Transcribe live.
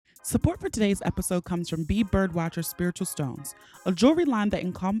Support for today's episode comes from Be Birdwatcher Spiritual Stones, a jewelry line that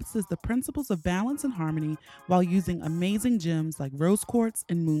encompasses the principles of balance and harmony while using amazing gems like rose quartz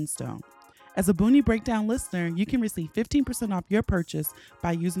and moonstone. As a Boonie Breakdown listener, you can receive 15% off your purchase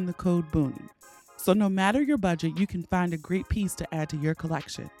by using the code Boonie. So no matter your budget, you can find a great piece to add to your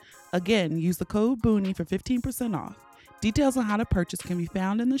collection. Again, use the code Boonie for 15% off. Details on how to purchase can be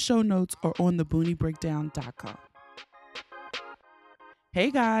found in the show notes or on thebooниebreakdown.com. Hey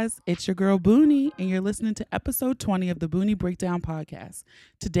guys, it's your girl Boonie, and you're listening to episode 20 of the Boonie Breakdown podcast.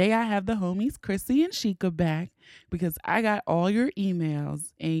 Today I have the homies Chrissy and Sheikah back because I got all your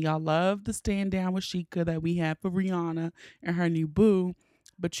emails, and y'all love the stand down with Sheikah that we had for Rihanna and her new boo,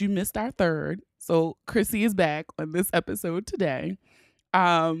 but you missed our third. So Chrissy is back on this episode today.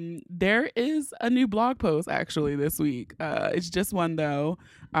 There is a new blog post actually this week. It's just one though.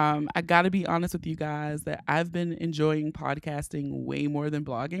 I gotta be honest with you guys that I've been enjoying podcasting way more than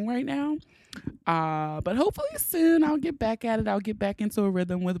blogging right now. But hopefully soon I'll get back at it. I'll get back into a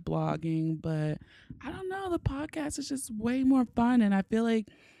rhythm with blogging. But I don't know, the podcast is just way more fun, and I feel like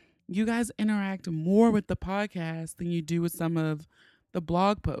you guys interact more with the podcast than you do with some of the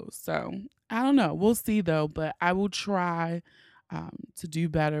blog posts. So I don't know. We'll see though, but I will try to do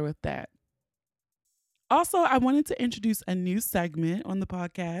better with that. Also, I wanted to introduce a new segment on the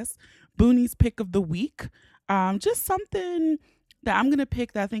podcast, Boonie's Pick of the Week. Just something that I'm going to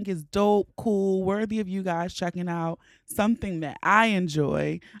pick that I think is dope, cool, worthy of you guys checking out, something that I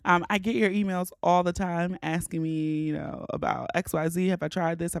enjoy. I get your emails all the time asking me, about XYZ. Have I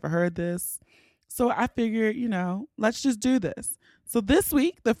tried this? Have I heard this? So I figured, let's just do this. So this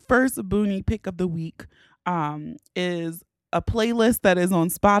week, the first Boonie Pick of the Week is a playlist that is on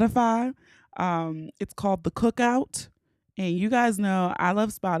Spotify. It's called The Cookout. And you guys know I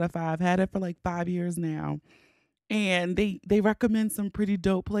love Spotify. I've had it for like 5 years now. And they recommend some pretty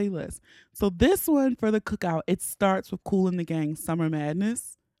dope playlists. So this one for The Cookout, it starts with Kool and the Gang, Summer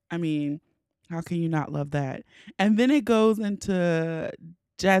Madness. I mean, how can you not love that? And then it goes into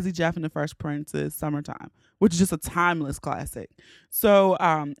Jazzy Jeff and the Fresh Prince's Summertime, which is just a timeless classic. So,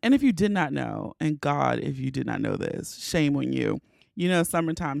 and if you did not know, and God, if you did not know this, shame on you.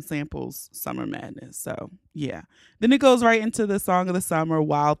 Summertime samples Summer Madness. So, yeah. Then it goes right into the song of the summer,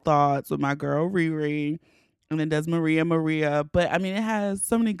 Wild Thoughts, with my girl Riri. And then does Maria Maria. But, I mean, it has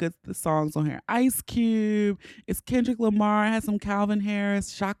so many good songs on here. Ice Cube. It's Kendrick Lamar. It has some Calvin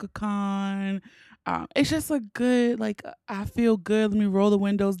Harris, Shaka Khan. It's just a good, I feel good. Let me roll the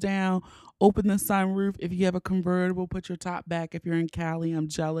windows down, open the sunroof. If you have a convertible, put your top back. If you're in Cali, I'm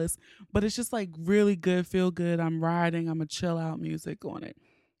jealous. But it's just really good, feel good. I'm riding. I'm a chill out music on it.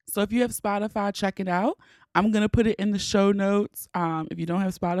 So if you have Spotify, check it out. I'm going to put it in the show notes. If you don't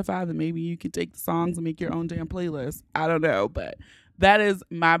have Spotify, then maybe you can take the songs and make your own damn playlist. I don't know, but that is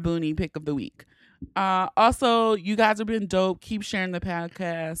my Boonie Pick of the Week. Also, you guys have been dope. Keep sharing the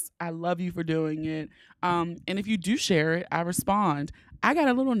podcast. I love you for doing it. And if you do share it, I respond. I got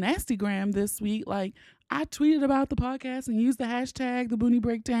a little nasty gram this week. I tweeted about the podcast and used the hashtag the Boonie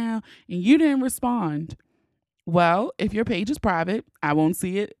Breakdown, and you didn't respond. Well, if your page is private, I won't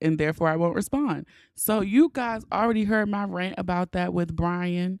see it, and therefore I won't respond. So you guys already heard my rant about that with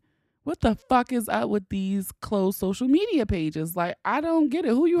Brian. What the fuck is up with these closed social media pages? I don't get it.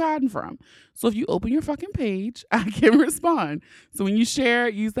 Who you hiding from? So if you open your fucking page, I can respond. So when you share,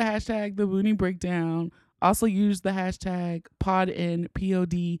 use the hashtag the Boonie Breakdown. Also use the hashtag PODIN,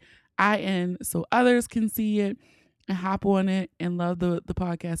 PODIN, so others can see it and hop on it and love the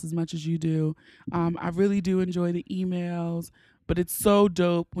podcast as much as you do. I really do enjoy the emails, but it's so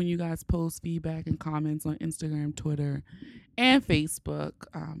dope when you guys post feedback and comments on Instagram, Twitter, and Facebook.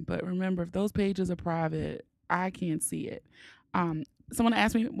 But remember, if those pages are private, I can't see it. Someone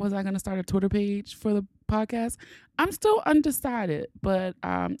asked me, was I going to start a Twitter page for the podcast? I'm still undecided, but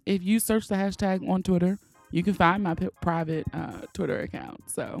if you search the hashtag on Twitter, you can find my private Twitter account.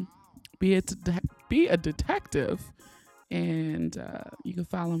 So be a detective, and you can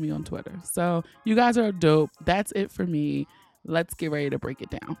follow me on Twitter. So you guys are dope. That's it for me. Let's get ready to break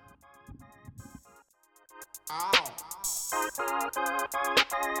it down. Ow.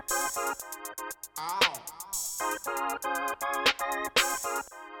 Ow.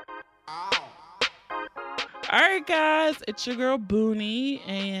 Ow. All right, guys, it's your girl Boonie,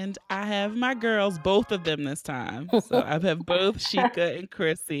 and I have my girls, both of them this time. So I have both Sheikah and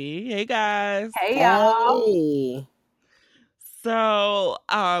Chrissy. Hey, guys. Hey, y'all. Hey. So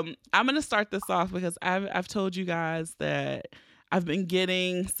I'm gonna start this off because I've told you guys that I've been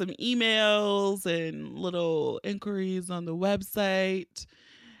getting some emails and little inquiries on the website,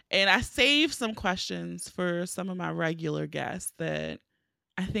 and I saved some questions for some of my regular guests that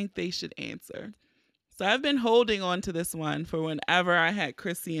I think they should answer. So I've been holding on to this one for whenever I had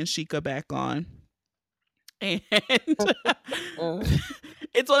Chrissy and Sheikah back on. And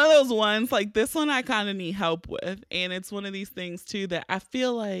it's one of those ones, like this one I kind of need help with. And it's one of these things too that I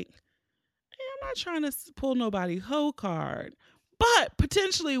feel like I'm not trying to pull nobody hoe card, but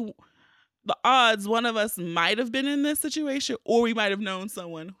potentially the odds one of us might have been in this situation or we might have known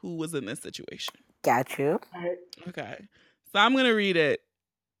someone who was in this situation. Got you. Okay. So I'm going to read it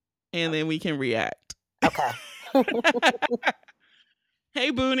and then we can react. Okay. Hey,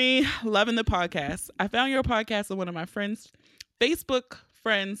 Boonie, loving the podcast. I found your podcast on one of my friends' Facebook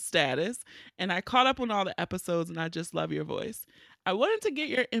friends status, and I caught up on all the episodes, and I just love your voice. I wanted to get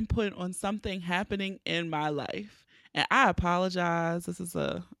your input on something happening in my life, and I apologize. This is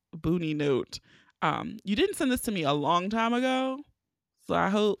a Boonie note. You didn't send this to me a long time ago, so I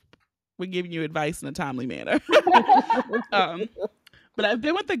hope we're giving you advice in a timely manner. But I've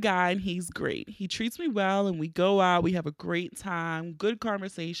been with a guy and he's great. He treats me well and we go out. We have a great time, good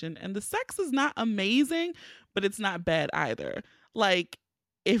conversation. And the sex is not amazing, but it's not bad either. Like,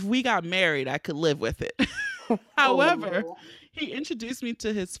 if we got married, I could live with it. However, he introduced me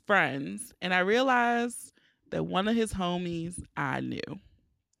to his friends and I realized that one of his homies I knew.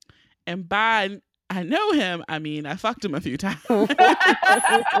 And by I know him, I mean, I fucked him a few times.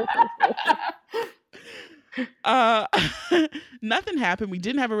 Nothing happened. We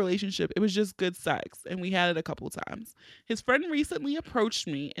didn't have a relationship. It was just good sex, and we had it a couple times. His friend recently approached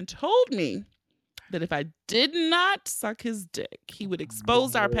me and told me that if I did not suck his dick, he would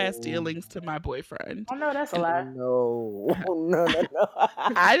expose our past dealings to my boyfriend. Oh no, that's a lie. No.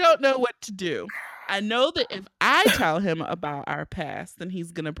 I don't know what to do. I know that if I tell him about our past, then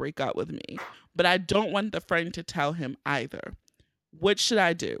he's gonna break up with me. But I don't want the friend to tell him either. What should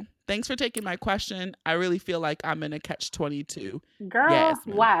I do? Thanks for taking my question. I really feel like I'm in a catch-22. Girl,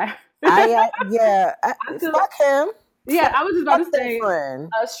 Yasmin. why? Fuck him. Yeah, I was just about to Fuck that say friend.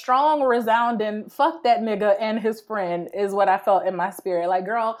 a strong, resounding fuck that nigga and his friend is what I felt in my spirit. Like,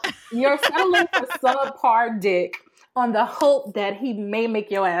 girl, you're settling for subpar dick on the hope that he may make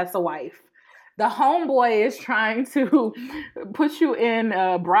your ass a wife. The homeboy is trying to put you in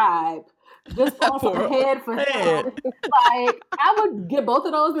a bribe. Just on some head for head. Like, I would get both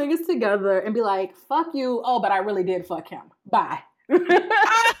of those niggas together and be like, fuck you. Oh, but I really did fuck him. Bye.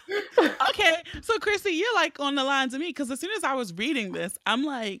 Okay, so Chrissy, you're like on the lines of me because as soon as I was reading this, I'm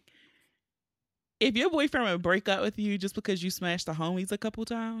like, if your boyfriend would break up with you just because you smashed the homies a couple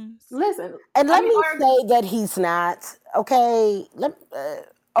times, listen, and let me say that he's not okay.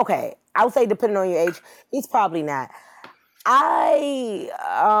 Okay, I would say depending on your age, he's probably not. I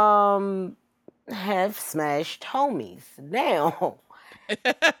have smashed homies. Now,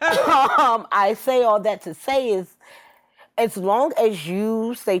 I say all that to say is, as long as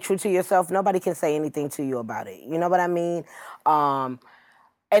you stay true to yourself, nobody can say anything to you about it. You know what I mean?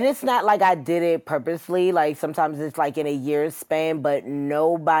 And it's not like I did it purposely. Like, sometimes it's like in a year's span, but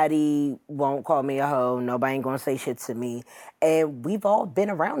nobody won't call me a hoe. Nobody ain't gonna say shit to me. And we've all been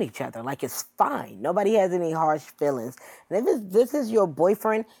around each other. Like, it's fine. Nobody has any harsh feelings. And if this is your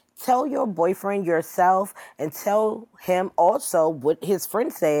boyfriend, tell your boyfriend yourself and tell him also what his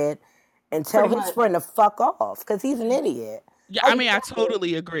friend said and tell his friend to fuck off because he's an idiot. Yeah, I mean, I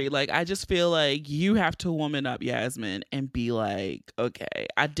totally agree. Like, I just feel like you have to woman up, Yasmin, and be like, okay,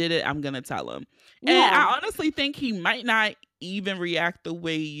 I did it. I'm going to tell him. Yeah. And I honestly think he might not even react the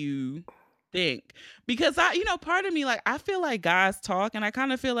way you think. Because, part of me, like, I feel like guys talk, and I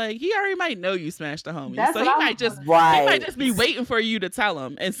kind of feel like he already might know you smashed the homie. So he might just be waiting for you to tell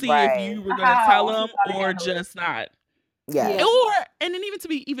him and see if you were going to tell him or just not. Yeah. And then even to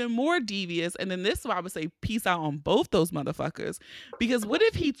be even more devious, and then this is why I would say peace out on both those motherfuckers. Because what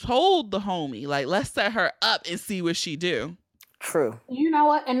if he told the homie, like, let's set her up and see what she do? True. You know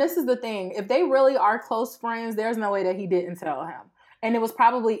what? And this is the thing. If they really are close friends, there's no way that he didn't tell him. And it was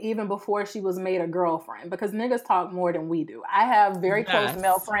probably even before she was made a girlfriend because niggas talk more than we do. I have very close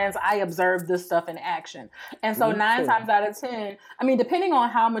male friends. I observe this stuff in action. And so 9 times out of 10, I mean, depending on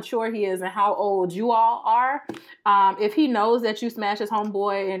how mature he is and how old you all are, if he knows that you smash his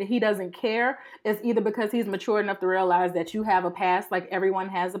homeboy and he doesn't care, it's either because he's mature enough to realize that you have a past, like everyone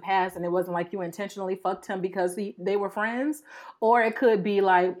has a past, and it wasn't like you intentionally fucked him because they were friends. Or it could be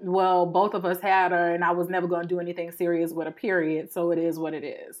like, well, both of us had her and I was never going to do anything serious with a period. So it is what it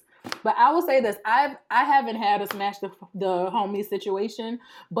is. But I will say this. I haven't had a smash the homie situation,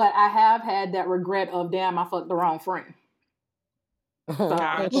 but I have had that regret of, damn, I fucked the wrong friend. So,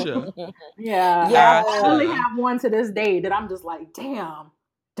 gotcha. Yeah. I only have one to this day that I'm just like, damn,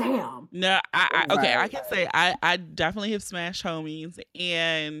 Damn. No, okay, I Right. can say I definitely have smashed homies,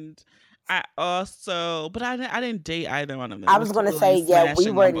 and I also, but I didn't date either one of them. I It was was gonna totally say, yeah, we smashing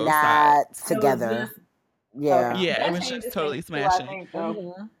on were both sides. not It was together. just okay. Yeah. Yeah, it That was just changes totally things too, I smashing. think, though.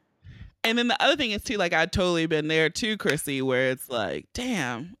 Mhm. And then the other thing is too, like I'd totally been there too, Chrissy, where it's like,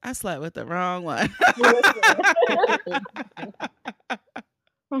 damn, I slept with the wrong one.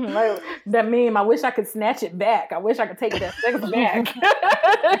 Like, that meme, I wish I could snatch it back. I wish I could take that sex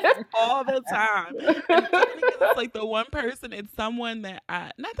back. All the time. And it's funny because it's like the one person, it's someone that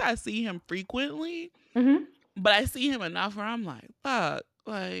not that I see him frequently, Mm-hmm. but I see him enough where I'm like, fuck,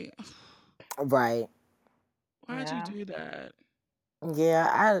 like, Right. why'd you Yeah. do that?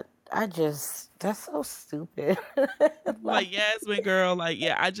 Yeah, I just that's so stupid. Like, Yasmin girl, like,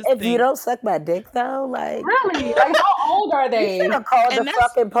 yeah, I just If you think, don't suck my dick though, like Really? Like, how old are you they? should have called the and that's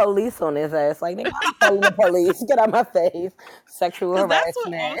fucking police on his ass. Like, nigga, I'm calling the police. Get out my face. Sexual because that's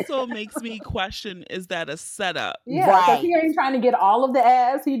what harassment. also makes me question: is that a setup? Yeah, because he Right. ain't trying to get all of the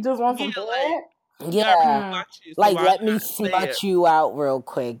ass. He just wants Yeah, some like, head. you already Yeah. Mm. smut you, so Like, why let me not say it? smut you out real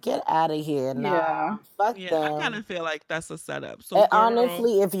quick. Get out of here. Nah, Yeah. fuck Yeah, I kind them. of feel like that's a setup. So, And girl,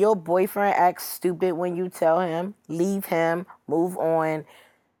 honestly, if your boyfriend acts stupid when you tell him, leave him, move on.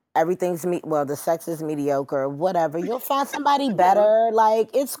 Everything's well, the sex is mediocre, whatever. You'll find somebody Yeah. better. Like,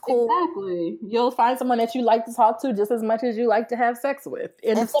 it's cool. Exactly. You'll find someone that you like to talk to just as much as you like to have sex with.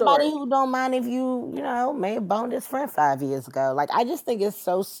 End And of story. somebody who don't mind if may have boned his friend 5 years ago. Like, I just think it's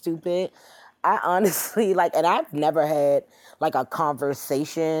so stupid. I honestly, like, and I've never had, like, a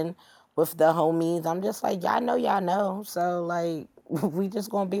conversation with the homies. I'm just like, y'all know. So, like, we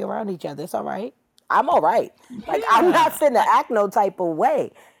just gonna be around each other. It's all right. I'm all right. Like, I'm not yeah, finna act no type of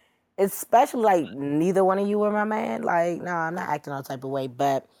way. Especially, like, neither one of you were my man. Like, no, I'm not acting no type of way.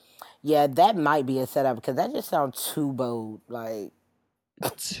 But, yeah, that might be a setup because that just sounds too bold. Like,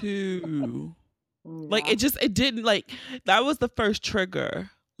 too. Like, Yeah. it didn't, like, that was the first trigger.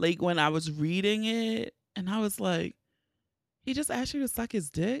 Like, when I was reading it, and I was like, he just asked you to suck his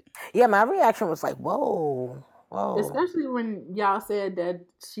dick? yeah, my reaction was like, whoa. Especially when y'all said that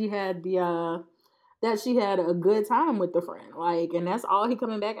she had a good time with the friend. Like, and that's all he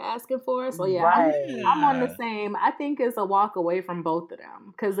coming back asking for. So yeah, Right. I'm on the Yeah, same. I think it's a walk away from both of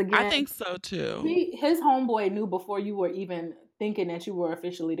them. Because I again, think so too. his homeboy knew before you were even thinking that you were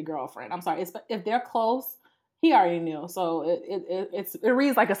officially the girlfriend. I'm sorry, if they're close, he already knew. So it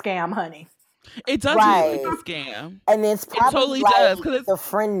reads like a scam, honey. It does read like Right. a scam. And it's It probably totally like does, because the it's,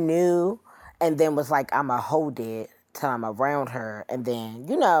 friend knew and then was like, I'ma hold it till I'm around her and then,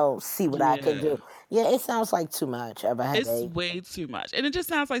 see what I can yeah, do. Yeah, it sounds like too much of a it's headache. way too much. And it just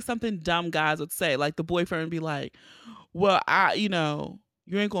sounds like something dumb guys would say. Like, the boyfriend would be like, well, you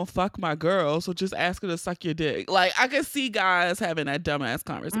ain't gonna fuck my girl, so just ask her to suck your dick. Like, I could see guys having that dumbass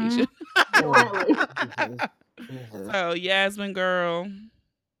conversation. Really. Jesus. So, Yasmin girl,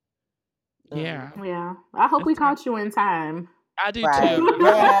 Mm. yeah, Yeah. I hope we it's time. caught you in time. I do Right. too.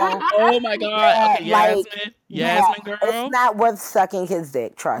 Yeah. Oh my God. Yeah. Okay, Like, yeah. Yasmin It's girl. not worth sucking his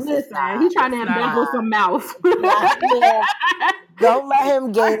dick. Trust. It's Listen, he trying to It's embezzle not. some mouth. yeah. Don't let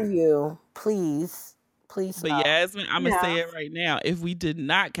him game you. Please. Please But no. Yasmin, I'm gonna Yeah. say it right now. If we did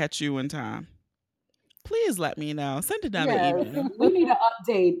not catch you in time, please let me know. Send another Yes. email We need an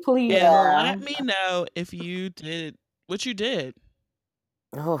update, please. and Yeah. let me know if you did what you did.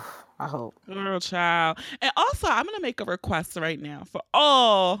 Oh, I hope. Girl, child. And also, I'm going to make a request right now for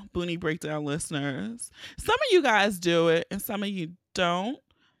all Boonie Breakdown listeners. Some of you guys do it and some of you don't.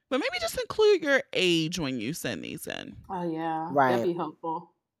 But maybe just include your age when you send these in. Oh yeah. Right. That'd be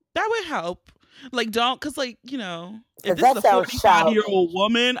helpful. That would help. Like, don't, because, like, if 'Cause this is that a sounds 45-year-old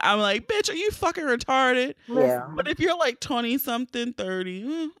woman, I'm like, bitch, are you fucking retarded? Yeah. But if you're like 20-something,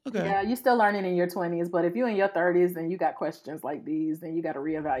 30, okay. Yeah, you're still learning in your 20s, but if you're in your 30s and you got questions like these, then you got to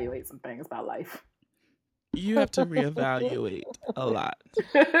reevaluate some things about life. You have to reevaluate a lot.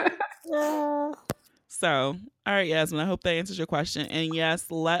 Yeah. So, all right, Yasmin, I hope that answers your question. And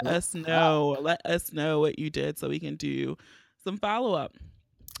yes, let us know. Let us know what you did so we can do some follow-up.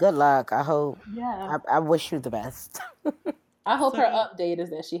 Good luck. I hope. Yeah. I wish you the best. I hope her So- update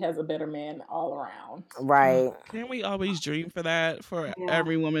is that she has a better man all around. Right. Can't we always dream for that for Yeah.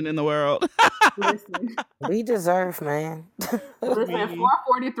 every woman in the world? Listen, We deserve, man. listen,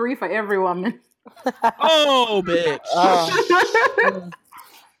 443 for every woman. Oh, bitch.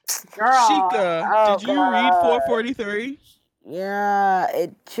 Girl. Sheikah, Oh, did you read God. 443? Yeah,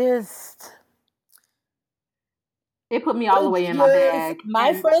 it just It put me all the way in my bag.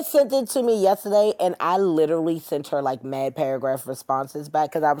 My friend sent it to me yesterday, and I literally sent her like mad paragraph responses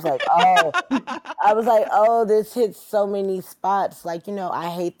back because I was like, oh, this hits so many spots. Like, I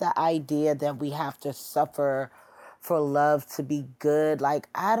hate the idea that we have to suffer for love to be good. Like,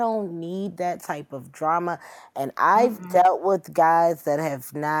 I don't need that type of drama. And I've dealt with guys that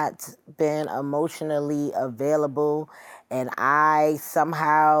have not been emotionally available. And I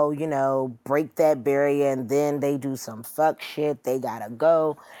somehow, break that barrier and then they do some fuck shit. They gotta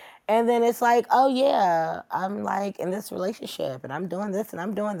go. And then it's like, oh yeah, I'm like in this relationship and I'm doing this and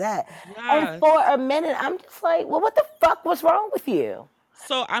I'm doing that. And Yes. for a minute, I'm just like, well, what the fuck was wrong with you?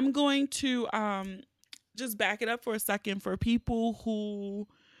 So I'm going to just back it up for a second for people who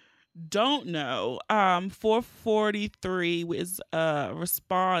don't know. 443 is a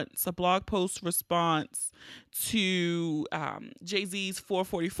response, a blog post response to Jay-Z's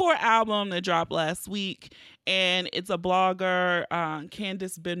 444 album that dropped last week. And it's a blogger,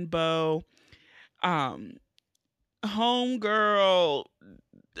 Candice Benbow, homegirl.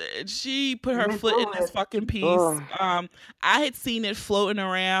 She put her foot in this fucking piece. I had seen it floating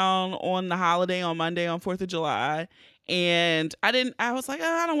around on the holiday on Monday on 4th of July. And I was like, oh,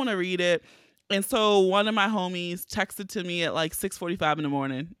 I don't want to read it. And so one of my homies texted to me at like 6:45 in the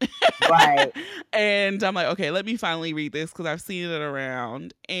morning. Right. And I'm like, okay, let me finally read this because I've seen it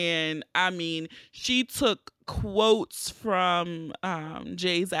around. And I mean, she took quotes from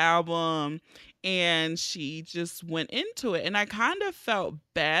Jay's album and she just went into it. And I kind of felt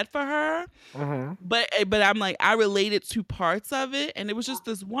bad for her. But I'm like, I related to parts of it. And it was just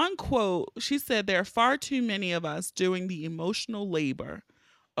this one quote. She said, there are far too many of us doing the emotional labor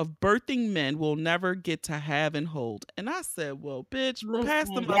of birthing men we'll never get to have and hold. And I said, well, bitch, pass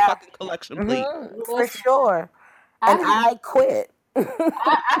the motherfucking collection plate. For sure. And I quit. I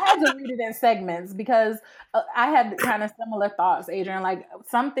had to read it in segments because I had kind of similar thoughts, Adrian. Like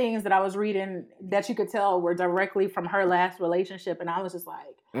some things that I was reading that you could tell were directly from her last relationship. And I was just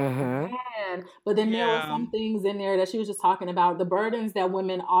like, man. But then there were some things in there that she was just talking about the burdens that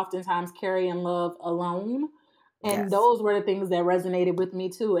women oftentimes carry in love alone. And those were the things that resonated with me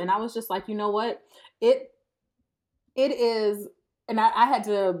too. And I was just like, you know what? It is, and I had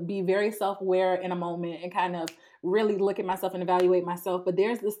to be very self-aware in a moment and kind of really look at myself and evaluate myself. But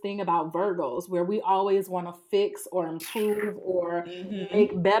there's this thing about Virgos where we always want to fix or improve or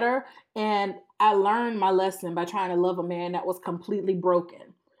make better. And I learned my lesson by trying to love a man that was completely broken.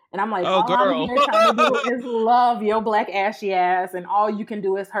 And I'm like, all I'm here trying to do is love your black ashy ass, and all you can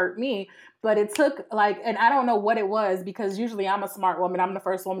do is hurt me. But it took and I don't know what it was, because usually I'm a smart woman. I'm the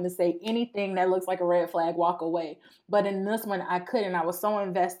first woman to say anything that looks like a red flag, walk away. But in this one, I couldn't. I was so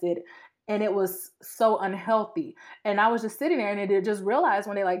invested, and it was so unhealthy. And I was just sitting there, and I just realized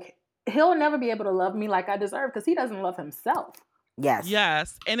one day, he'll never be able to love me like I deserve because he doesn't love himself.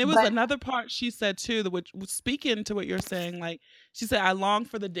 Yes. And it was another part she said too, which was speaking to what you're saying. She said, I long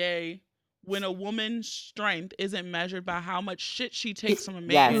for the day when a woman's strength isn't measured by how much shit she takes from a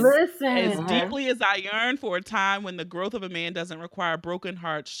man. Listen. As deeply as I yearn for a time when the growth of a man doesn't require broken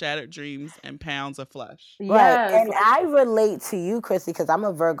hearts, shattered dreams, and pounds of flesh. Right. And I relate to you, Chrissy, because I'm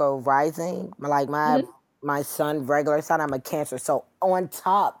a Virgo rising. My sun, regular sun, I'm a Cancer. So on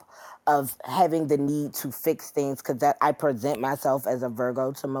top of having the need to fix things, because I present myself as a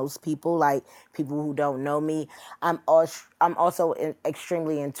Virgo to most people, like people who don't know me. I'm also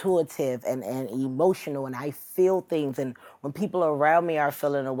extremely intuitive and emotional, and I feel things. And when people around me are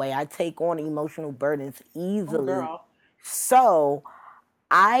feeling a way, I take on emotional burdens easily. Oh, girl. So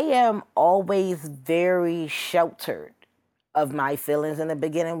I am always very sheltered of my feelings in the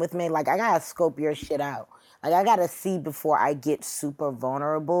beginning with men. Like, I gotta scope your shit out. Like, I gotta see before I get super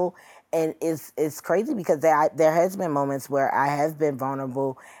vulnerable. And it's crazy because there has been moments where I have been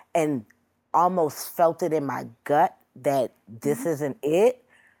vulnerable and almost felt it in my gut that this isn't it,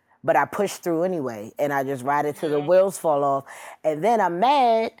 but I push through anyway, and I just ride it till the wheels fall off. And then I'm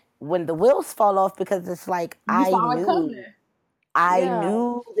mad when the wheels fall off because it's like, I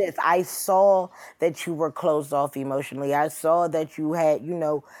knew this. I saw that you were closed off emotionally. I saw that you had,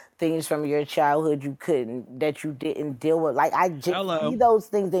 things from your childhood that you didn't deal with. Like, I just see those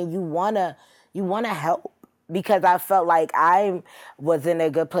things, and you wanna help, because I felt like I was in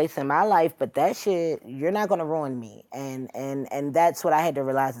a good place in my life, but that shit, you're not gonna ruin me. And that's what I had to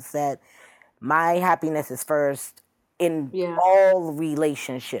realize, is that my happiness is first, in Yeah. all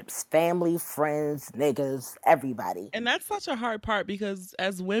relationships, family, friends, niggas, everybody. And that's such a hard part because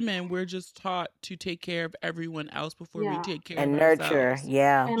as women, we're just taught to take care of everyone else before we Yeah. take care of And nurture, ourselves.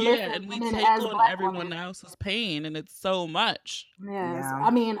 yeah. And Yeah, listen, and we women, take as on Black everyone women, else's pain, and it's so much. yes. Yeah.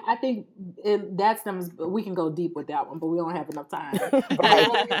 I mean, I think that stems, we can go deep with that one, but we don't have enough time.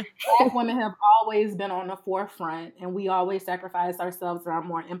 Right. Black women have always been on the forefront, and we always sacrifice ourselves and are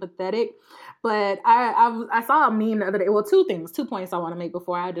more empathetic. But I saw a meme the other day. Well, 2 points I want to make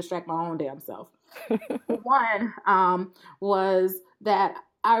before I distract my own damn self. One was that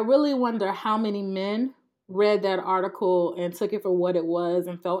I really wonder how many men read that article and took it for what it was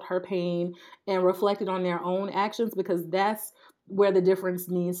and felt her pain and reflected on their own actions, because that's where the difference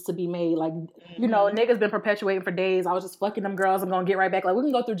needs to be made. Like, niggas been perpetuating for days. I was just fucking them girls. I'm gonna get right back. Like, we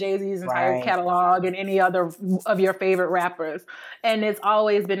can go through Jay-Z's entire Right. catalog and any other of your favorite rappers. And it's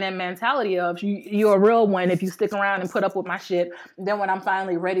always been that mentality of you're a real one if you stick around and put up with my shit. Then when I'm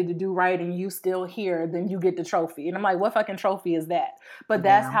finally ready to do right and you still here, then you get the trophy. And I'm like, what fucking trophy is that? But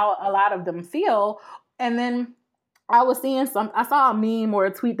that's how a lot of them feel. And then I saw a meme or a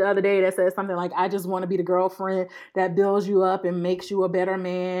tweet the other day that says something like, I just want to be the girlfriend that builds you up and makes you a better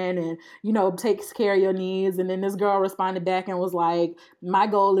man and, takes care of your needs. And then this girl responded back and was like, my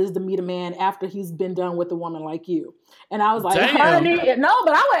goal is to meet a man after he's been done with a woman like you. And I was like, honey, no,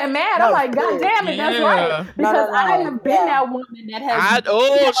 but I wasn't mad. No, I'm like, God damn it, that's right. Because I have been that woman that has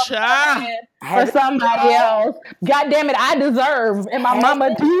for somebody else. God damn it, I deserve in my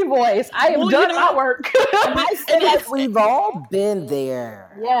Mama D voice. I have done my work. And I feel like we've all been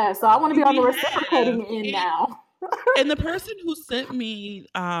there. Yeah, so I want to be on the reciprocating end now. And the person who sent me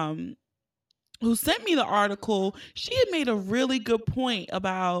the article, she had made a really good point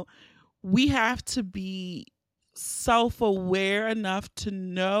about we have to be self-aware enough to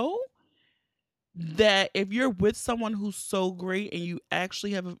know that if you're with someone who's so great and you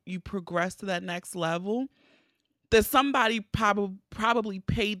actually you progress to that next level, that somebody probably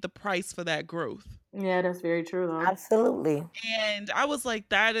paid the price for that growth. Yeah, that's very true though. Absolutely. And I was like,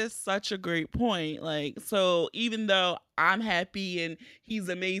 that is such a great point. Like, so even though I'm happy and he's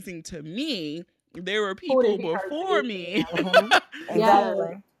amazing to me, there were people before me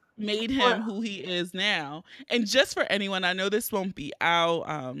Exactly. made him who he is now. And just for anyone, I know this won't be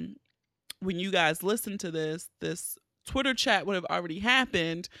out when you guys listen to this Twitter chat would have already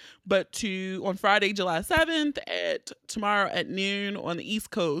happened, but on Friday, July 7th tomorrow at noon on the East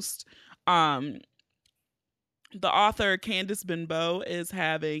Coast, the author Candice Benbow is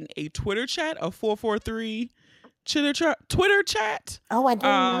having a Twitter chat, a 443 Twitter chat. Oh, I didn't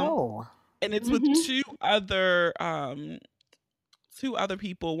know. And it's with two other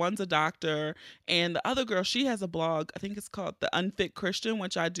people. One's a doctor, and the other girl, she has a blog. I think it's called The Unfit Christian,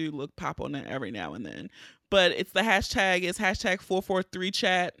 which I do look pop on it every now and then. But it's the hashtag is #443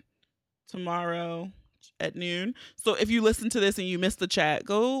 chat tomorrow at noon. So if you listen to this and you missed the chat,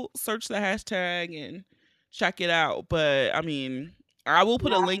 go search the hashtag and check it out. But I mean, I will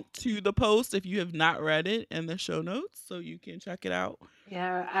put a link to the post if you have not read it in the show notes so you can check it out.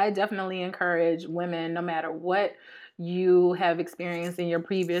 Yeah, I definitely encourage women, no matter what you have experienced in your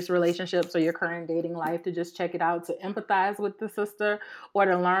previous relationships or your current dating life, to just check it out, to empathize with the sister or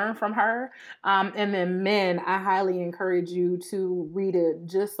to learn from her. And then men, I highly encourage you to read it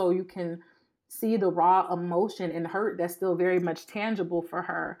just so you can see the raw emotion and hurt that's still very much tangible for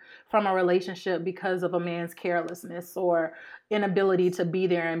her from a relationship because of a man's carelessness or inability to be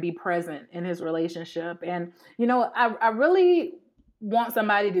there and be present in his relationship. And, I really want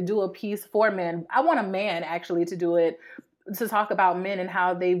somebody to do a piece for men. I want a man actually to do it, to talk about men and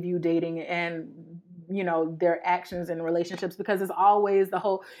how they view dating and their actions in relationships, because it's always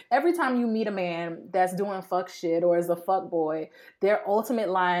every time you meet a man that's doing fuck shit or is a fuck boy, their ultimate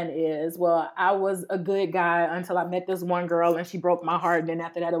line is, well, I was a good guy until I met this one girl and she broke my heart, and then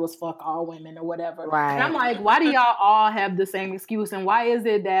after that it was fuck all women or whatever. Right. And I'm like, why do y'all all have the same excuse? And why is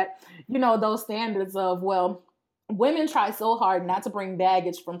it that, those standards of, well, women try so hard not to bring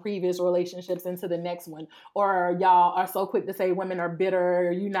baggage from previous relationships into the next one, or y'all are so quick to say women are bitter,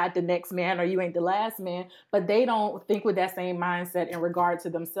 or you not the next man, or you ain't the last man, but they don't think with that same mindset in regard to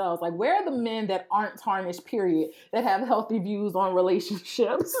themselves. Like, where are the men that aren't tarnished, period, that have healthy views on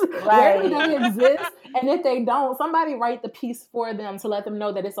relationships? Right. Where do they exist? And if they don't, somebody write the piece for them to let them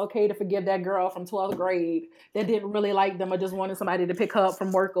know that it's okay to forgive that girl from 12th grade that didn't really like them or just wanted somebody to pick her up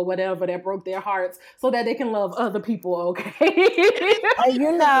from work or whatever, that broke their hearts, so that they can love other people, okay?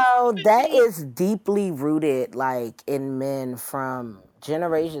 And that is deeply rooted, like, in men from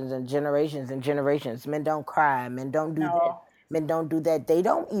generations and generations and generations. Men don't cry. Men don't do that. Men don't do that. They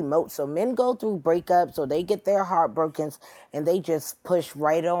don't emote. So men go through breakups or they get their heartbrokens and they just push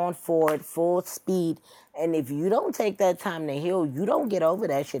right on forward, full speed. And if you don't take that time to heal, you don't get over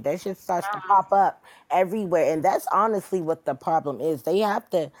that shit. That shit starts to pop up everywhere. And that's honestly what the problem is. They have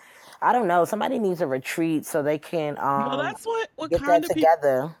to, I don't know, somebody needs a retreat so they can Well, that's what get that kind of people.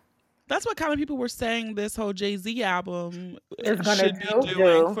 together. That's what kind of people were saying this whole Jay-Z album It's gonna should be do.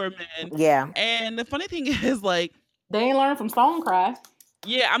 doing for men. Yeah. And the funny thing is, like, They ain't learned from Stonecry.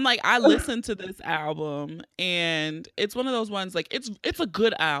 yeah, I'm like, I listened to this album and it's one of those ones, like, it's a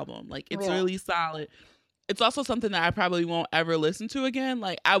good album. Like, it's Yeah. really solid. It's also something that I probably won't ever listen to again.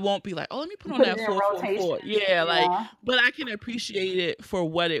 Like, I won't be like, oh, let me put on Put that it in 444. rotation. Yeah, like, Yeah. but I can appreciate it for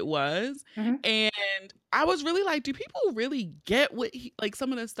what it was. Mhm. And I was really like, do people really get what like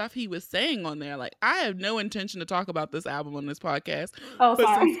some of the stuff he was saying on there? Like, I have no intention to talk about this album on this podcast. Oh, But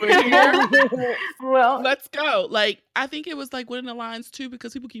sorry. since we're here, Well, let's go. Like, I think it was like one of the lines too,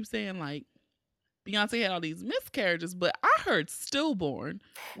 because people keep saying like Beyonce had all these miscarriages, but I heard stillborn,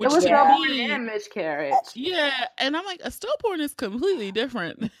 it which was to stillborn me, and miscarriage. yeah, and I'm like, a stillborn is completely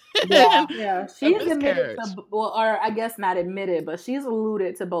different. Yeah. than Yeah, a she's admitted miscarriage. to, well, or I guess not admitted, but she's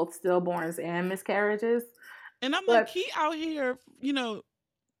alluded to both stillborns and miscarriages. And I'm But like, he out here,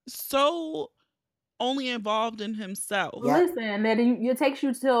 so only involved in himself. Yeah. listen, that it takes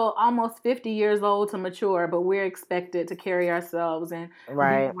you till almost 50 years old to mature, but we're expected to carry ourselves and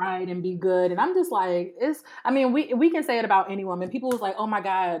Right. be right and be good. And I'm just like, we can say it about any woman. People was like, oh my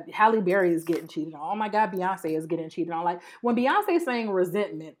God, Halle Berry is getting cheated on. Oh my God, Beyonce is getting cheated on. Like, when Beyonce sang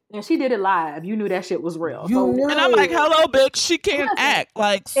Resentment, and she did it live, you knew that shit was real. You knew. And I'm like, hello, bitch, she can't act.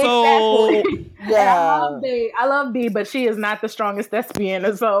 Like, so. Exactly. Yeah. And I love B, but she is not the strongest thespian.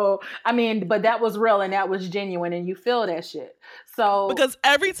 And so, I mean, but that was real and that was genuine, and you feel that shit. So Because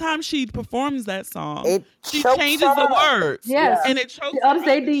every time she performs that song, It she chokes changes her the up. words. yes, And it chokes she her ups up.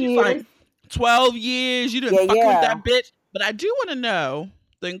 they And she's years. like, 12 years, you didn't Yeah, fuck with yeah. that bitch. But I do want to know,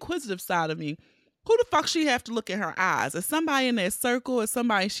 the inquisitive side of me, who the fuck she have to look in her eyes? Is somebody in that circle? Is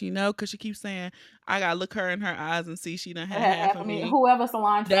somebody she know? Because she keeps saying, I got to look her in her eyes and see she done had half of me. Whoever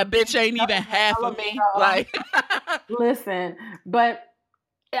Solange. That bitch ain't even half of me. Like, Listen, but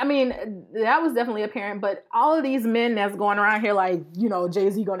I mean, that was definitely apparent, but all of these men that's going around here like,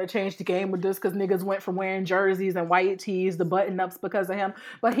 Jay-Z gonna change the game with this because niggas went from wearing jerseys and white tees to button-ups because of him.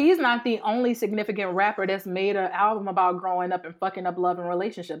 But he's not the only significant rapper that's made an album about growing up and fucking up love and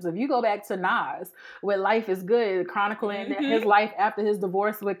relationships. If you go back to Nas with Life is Good, chronicling his life after his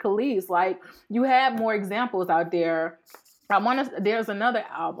divorce with Khalees, like, you have more examples out there. There's another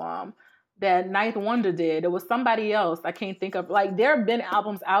album that Ninth Wonder did. It was somebody else. I can't think of, like, there have been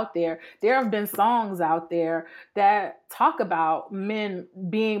albums out there. There have been songs out there that talk about men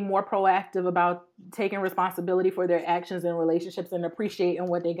being more proactive about taking responsibility for their actions and relationships and appreciating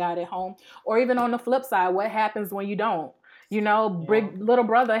what they got at home. Or even on the flip side, what happens when you don't? Little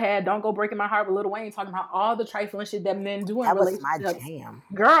Brother had Don't Go Breaking My Heart with Lil Wayne, talking about all the trifling shit that men do in That was my relationships. jam.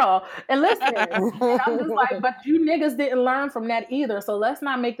 Girl, and listen, and I'm just like, but you niggas didn't learn from that either. So let's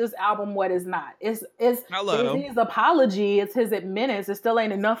not make this album what it's not. It's Hello. his apology, it's his admittance. It still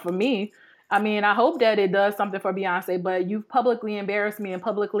ain't enough for me. I mean, I hope that it does something for Beyonce, but you've publicly embarrassed me and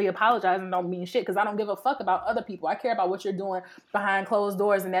publicly apologizing don't mean shit, because I don't give a fuck about other people. I care about what you're doing behind closed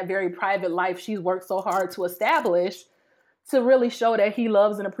doors in that very private life she's worked so hard to establish, to really show that he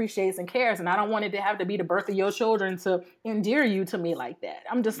loves and appreciates and cares. And I don't want it to have to be the birth of your children to endear you to me like that.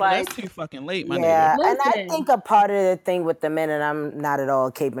 I'm just like, that's too fucking late, my Yeah, nigga. and I Listen. think a part of the thing with the men, and I'm not at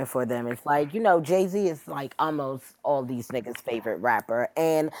all caping for them, it's like, Jay-Z is like almost all these niggas' favorite rapper.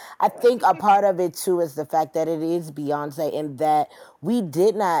 And I think a part of it too is the fact that it is Beyonce, and that we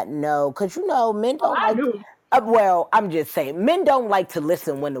did not know, because men don't I like. knew. Well, I'm just saying, men don't like to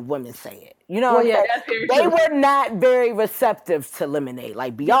listen when the women say it. You know Well, what I'm yeah, saying? that's very They true. were not very receptive to Lemonade.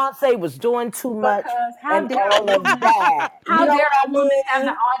 Like, Beyonce was doing too much Because how and dare all of that. How You know dare what a woman I have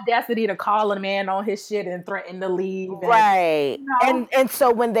mean? the audacity to call a man on his shit and threaten to leave? And, Right. know. And so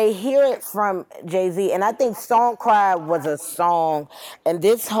when they hear it from Jay-Z, and I think Song Cry was a song, and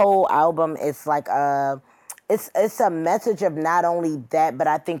this whole album is like it's a message of not only that, but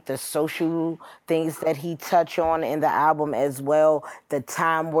I think the social things that he touched on in the album as well, the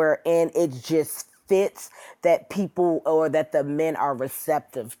time we're in, it just fits that people, or that the men are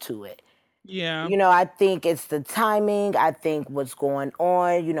receptive to it. Yeah. I think it's the timing. I think what's going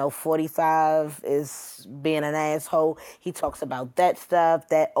on. 45 is being an asshole. He talks about that stuff,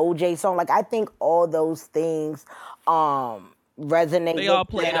 that OJ song. Like, I think all those things resonate. They with all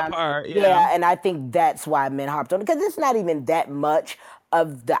played a them. part. Yeah, and I think that's why men harped on it, because it's not even that much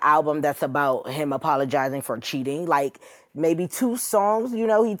of the album that's about him apologizing for cheating. Like maybe 2 songs,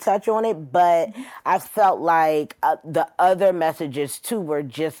 he touched on it, but I felt like the other messages too were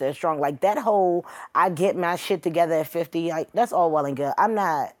just as strong. Like that whole "I get my shit together at 50," like that's all well and good. I'm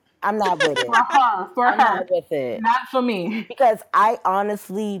not with it. For her, not with it. Not for me. Because I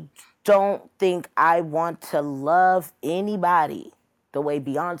honestly don't think I want to love anybody the way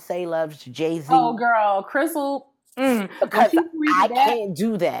Beyonce loves Jay-Z. Oh, girl, Crystal. Because I can't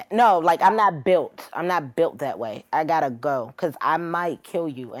do that. No, like I'm not built that way. I gotta go because I might kill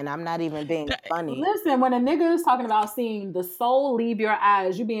you, and I'm not even being funny. Listen, when a nigga is talking about seeing the soul leave your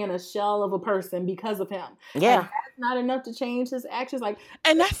eyes, you being a shell of a person because of him. Yeah, and that's not enough to change his actions. Like,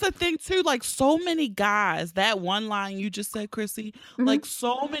 and that's the thing too. Like so many guys, that one line you just said, Chrissy. Like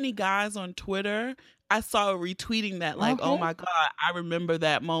so many guys on Twitter. I saw retweeting that, like, oh my God, I remember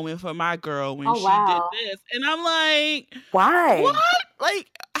that moment for my girl when she did this. And I'm like, why? What? Like,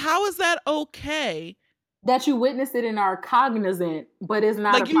 how is that okay? That you witnessed it and are cognizant, but it's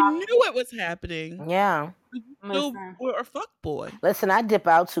not like you knew it was happening. Yeah. You were a fuckboy. Listen, I dip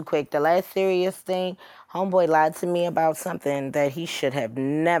out too quick. The last serious thing, homeboy lied to me about something that he should have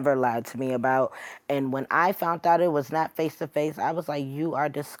never lied to me about. And when I found out it was not face to face, I was like, "You are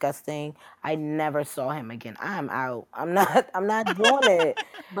disgusting." I never saw him again. I'm out. I'm not doing it.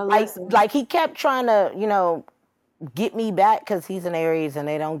 But like he kept trying to, get me back because he's an Aries and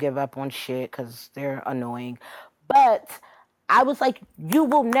they don't give up on shit because they're annoying. But I was like, "You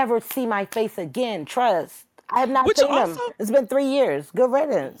will never see my face again. Trust." I have not seen him. It's been 3 years. Good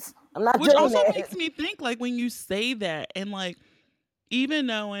riddance. I'm not doing it. Which also makes me think, like, when you say that, and like, even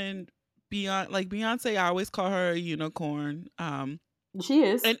knowing Beyonce, I always call her a unicorn. She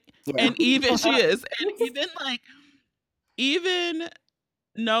is, and even she is, and even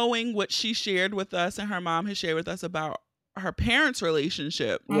knowing what she shared with us and her mom has shared with us about her parents'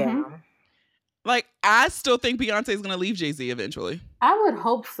 relationship. Yeah. Like, I still think Beyonce is going to leave Jay-Z eventually. I would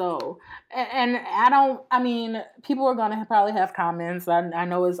hope so. And people are going to probably have comments. I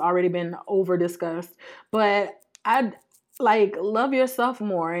know it's already been over discussed, but I'd love yourself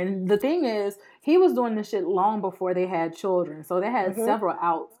more. And the thing is, he was doing this shit long before they had children. So they had several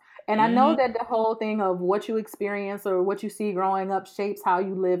outs. And I know that the whole thing of what you experience or what you see growing up shapes how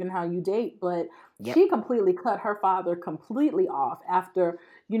you live and how you date. But she completely cut her father completely off after,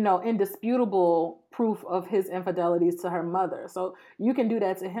 indisputable proof of his infidelities to her mother. So you can do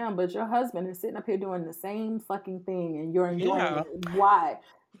that to him, but your husband is sitting up here doing the same fucking thing and you're enjoying it. Why?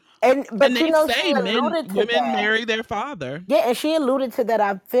 But they say women marry their father. Yeah, and she alluded to that,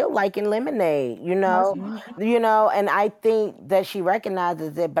 I feel like, in Lemonade, and I think that she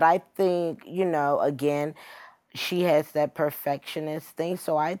recognizes it, but I think, again, she has that perfectionist thing.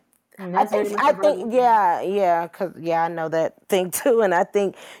 So I think, because I know that thing too, and I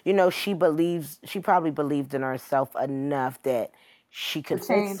think, she probably believed in herself enough that she could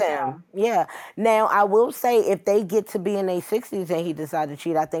fix him. Yeah. Now, I will say, if they get to be in their 60s and he decides to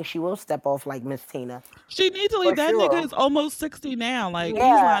cheat, I think she will step off like Miss Tina. She needs to leave. That nigga is almost 60 now. Like, he's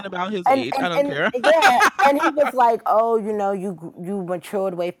lying about his age. I don't care. And he was like, "Oh, you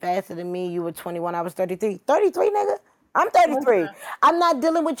matured way faster than me. You were 21. I was 33. 33, nigga? I'm 33. I'm not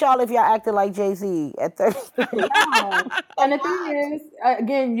dealing with y'all if y'all acting like Jay-Z at 33. And the thing is,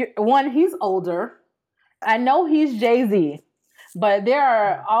 again, he's older. I know he's Jay-Z. But there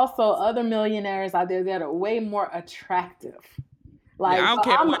are also other millionaires out there that are way more attractive. Like, I don't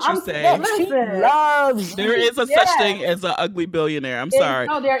care what you say. There is a such thing as an ugly billionaire. I'm sorry.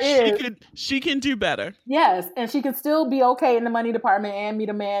 No, there is. She can do better. Yes, and she can still be okay in the money department and meet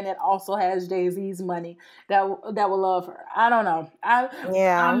a man that also has Jay-Z's money that will love her. I don't know.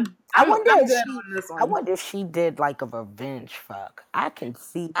 I wonder if she did like a revenge fuck. I can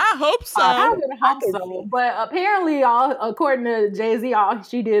see. I hope so. I would hope so. But apparently, according to Jay-Z, all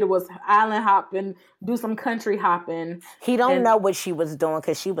she did was island hop and do some country hopping. He don't know what she was doing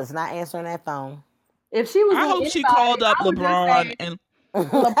because she was not answering that phone. If she was, I hope she called up LeBron and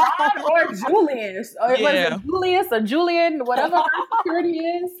LeBron or Julius, or Julius or Julian, whatever her security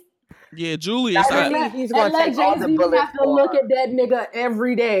is. Yeah, Julius. He's going to take all the bullets. You have to look at that nigga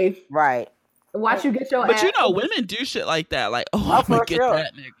every day. Right. Watch you get your But ass. women do shit like that. Like, I'm going to get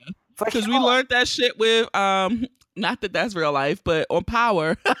that nigga. Because we learned that shit with, not that that's real life, but on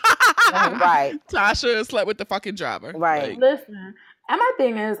Power. Right. Tasha slept with the fucking driver. Right. Listen, and my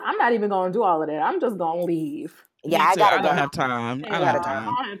thing is, I'm not even going to do all of that. I'm just going to leave. Yeah, Me I too. I gotta don't go. have time. I Yeah, don't have I time.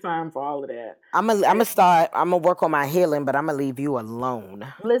 don't have time for all of that. I'm gonna start. I'm gonna work on my healing, but I'm gonna leave you alone.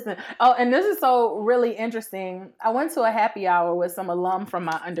 Listen, oh, and this is so really interesting. I went to a happy hour with some alum from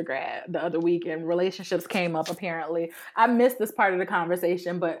my undergrad the other week, and relationships came up. Apparently, I missed this part of the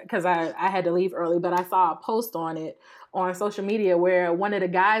conversation, but because I had to leave early, but I saw a post on it on social media where one of the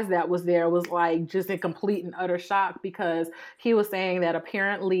guys that was there was like just in complete and utter shock because he was saying that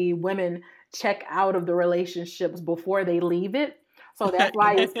apparently women check out of the relationships before they leave it. So that's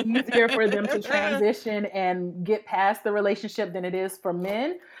why it's easier for them to transition and get past the relationship than it is for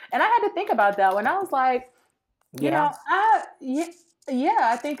men. And I had to think about that when I was like, Yeah.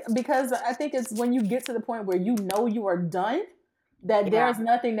 I think because I think it's when you get to the point where you know you are done, that Yeah. there's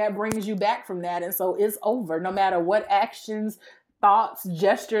nothing that brings you back from that. And so it's over no matter what actions, thoughts,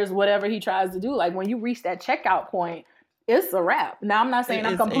 gestures, whatever he tries to do. Like when you reach that checkout point, it's a wrap. Now, I'm not saying It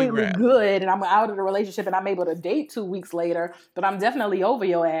I'm is a completely wrap. good and I'm out of the relationship and I'm able to date 2 weeks later, but I'm definitely over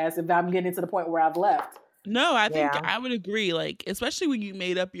your ass if I'm getting to the point where I've left. No, I think Yeah. I would agree. Like, especially when you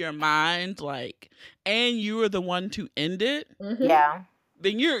made up your mind, like, and you were the one to end it, Mm-hmm. Yeah.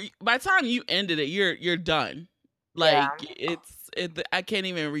 then by the time you ended it, you're done. Yeah. Like I can't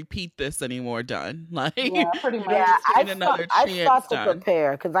even repeat this anymore. Done. Like Yeah, pretty you much. don't Yeah. get another I chance. start to Done.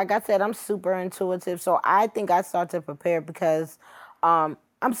 prepare because, like I said, I'm super intuitive. So I think I start to prepare because I'm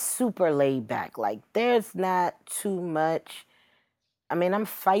super laid back. Like there's not too much. I mean, I'm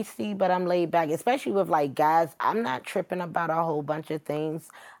feisty, but I'm laid back, especially with like guys. I'm not tripping about a whole bunch of things.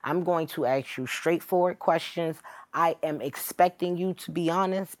 I'm going to ask you straightforward questions. I am expecting you to be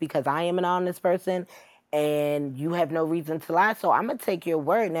honest because I am an honest person and you have no reason to lie. So I'm going to take your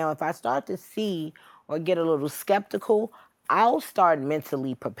word. Now, if I start to see or get a little skeptical, I'll start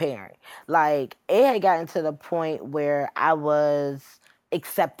mentally preparing. Like, it had gotten to the point where I was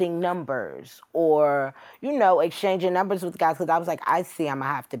accepting numbers or exchanging numbers with guys because I was like, I see I'm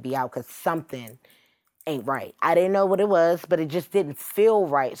gonna have to be out because something ain't right. I didn't know what it was, but it just didn't feel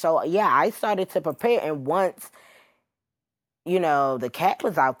right. So yeah, I started to prepare, and once the cat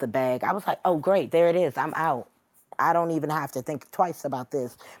was out the bag, I was like, oh great, there it is. I'm out. I don't even have to think twice about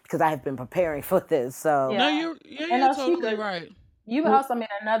this because I have been preparing for this. So No, Yeah. And you're totally Ashika, right. you also made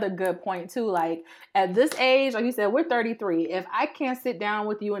another good point too. Like at this age, like you said, we're 33. If I can't sit down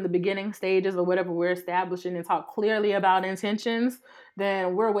with you in the beginning stages or whatever we're establishing and talk clearly about intentions,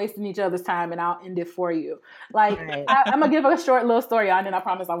 then we're wasting each other's time and I'll end it for you. Like right. I'm gonna give a short little story on it and I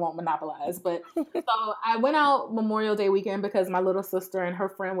promise I won't monopolize. But so I went out Memorial Day weekend because my little sister and her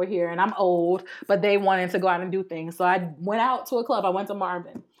friend were here and I'm old, but they wanted to go out and do things. So I went out to a club. I went to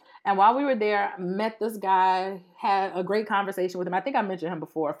Marvin. And while we were there, I met this guy, had a great conversation with him. I think I mentioned him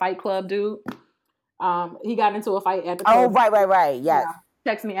before, Fight Club dude. He got into a fight at the club. Oh, right. Yes.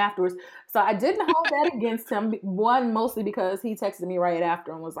 Yeah, texted me afterwards. So I didn't hold that against him. One, mostly because he texted me right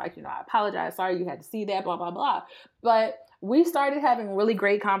after and was like, I apologize. Sorry you had to see that, blah, blah, blah. But we started having really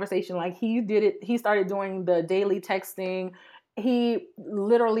great conversation. Like he started doing the daily texting. He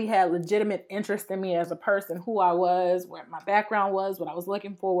literally had legitimate interest in me as a person, who I was, where my background was, what I was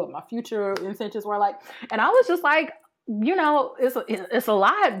looking for, what my future intentions were like. And I was just like, it's a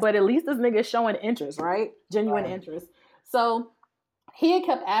lot, but at least this nigga is showing interest, right? Genuine interest. So he had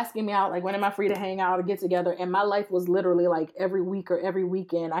kept asking me out, like, when am I free to hang out or get together? And my life was literally like every week or every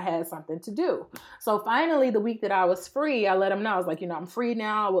weekend I had something to do. So finally, the week that I was free, I let him know. I was like, I'm free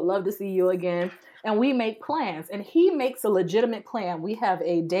now. I would love to see you again. And we make plans. And he makes a legitimate plan. We have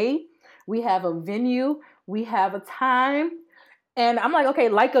a date. We have a venue. We have a time. And I'm like, okay,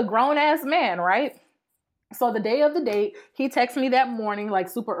 like a grown-ass man, right? So the day of the date, he texted me that morning, like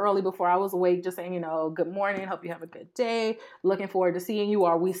super early before I was awake, just saying, good morning, hope you have a good day, looking forward to seeing you.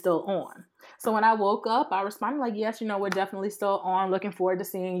 Are we still on? So when I woke up, I responded like, yes, we're definitely still on, looking forward to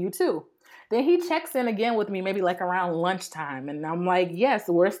seeing you too. Then he checks in again with me, maybe like around lunchtime. And I'm like, yes,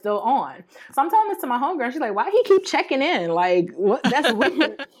 we're still on. So I'm telling this to my homegirl. And she's like, why he keep checking in? Like, what? That's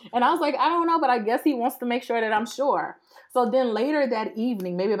weird. And I was like, I don't know, but I guess he wants to make sure that I'm sure. So then later that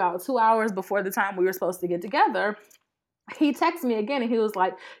evening, maybe about 2 hours before the time we were supposed to get together, he texted me again and he was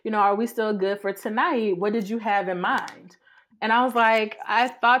like, are we still good for tonight? What did you have in mind? And I was like, I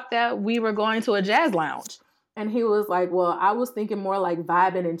thought that we were going to a jazz lounge. And he was like, well, I was thinking more like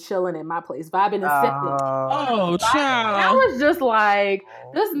vibing and chilling at my place, vibing and sipping. Oh, child. I was just like,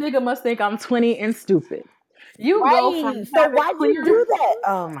 this nigga must think I'm 20 and stupid. You right. go from So why'd you do that?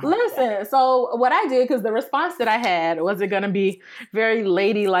 Oh my Listen, God. So what I did, because the response that I had wasn't going to be very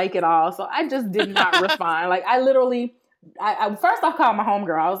ladylike at all. So I just did not respond. Like I literally, I first I called my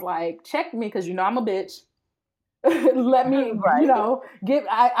homegirl. I was like, check me because I'm a bitch. let me, you know,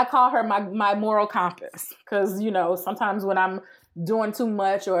 I call her my moral compass, because, you know, sometimes when I'm doing too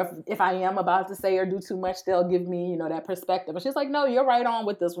much, or if I am about to say or do too much, they'll give me, you know, that perspective. And she's like, no, you're right on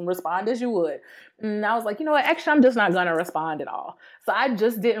with this one. Respond as you would. And I was like, you know what? Actually, I'm just not going to respond at all. So I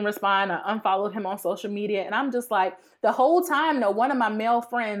just didn't respond. I unfollowed him on social media. And I'm just like, the whole time, though, one of my male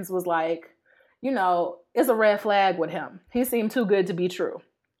friends was like, you know, it's a red flag with him. He seemed too good to be true.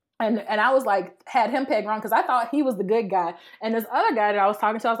 And I was like, had him pegged wrong, because I thought he was the good guy. And this other guy that I was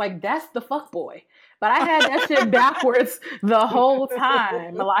talking to, I was like, that's the fuck boy. But I had that shit backwards the whole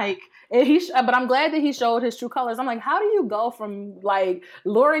time. Like, but I'm glad that he showed his true colors. I'm like, how do you go from like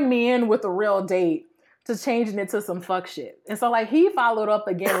luring me in with a real date to changing it to some fuck shit? And so like he followed up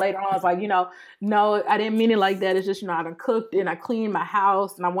again later on. I was like, you know, no, I didn't mean it like that. It's just, you know, I done cooked and I cleaned my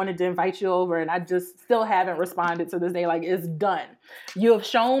house and I wanted to invite you over, and I just still haven't responded to this day. Like, it's done. You have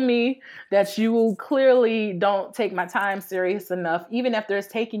shown me that you clearly don't take my time serious enough, even if there's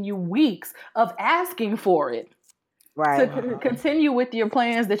taking you weeks of asking for it. Right. To continue with your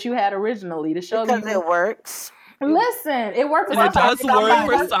plans that you had originally, to show because it works. Listen, it works. It does work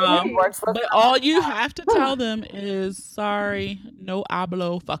for some, but all you have to tell them is, sorry, no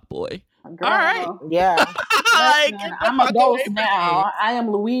hablo, fuckboy. Girl, all right. Yeah. Like, I'm a ghost now. I am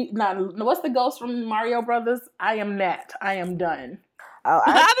Louis. What's the ghost from Mario Brothers? I am Nat. I am done. Oh,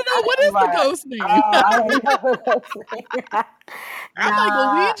 I don't know. What is the ghost name? I don't know the ghost name. I'm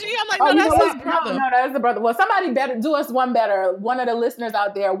like Luigi. I'm like, no, that's his brother. No, that's the brother. Well, somebody better do us one better. One of the listeners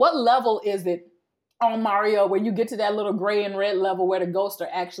out there, what level is it on Mario where you get to that little gray and red level where the ghosts are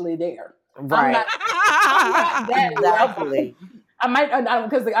actually there? Right. I'm not that exactly. I might,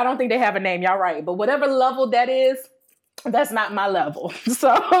 because I don't think they have a name. Y'all right. But whatever level that is, that's not my level. So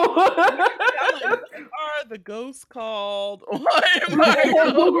are the ghosts called?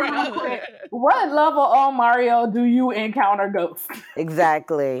 What level on Mario do you encounter ghosts?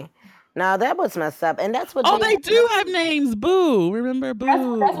 Exactly. Now that was messed up, and that's what. Oh, they do have names. Boo! Remember Boo?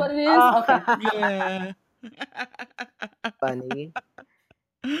 That's what it is. Okay. Yeah. Funny.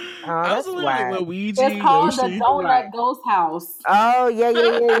 I was like Luigi. It's called the Donut Ghost House. Oh yeah.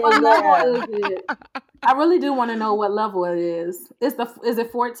 What level is it? I really do want to know what level it is. Is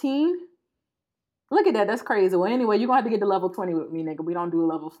it 14? Look at that. That's crazy. Well, anyway, you're gonna have to get to level 20 with me, nigga. We don't do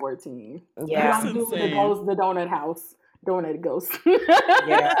level 14. Yeah. We don't do the Donut House. Donut Ghost.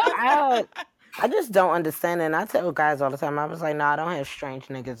 Yeah. I just don't understand it. And I tell guys all the time, I was like, I don't have strange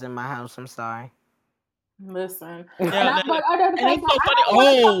niggas in my house. I'm sorry. Listen, yeah, and it's so funny. I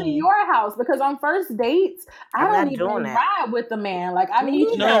don't come to your house because on first dates, I don't even ride with the man. Like, I need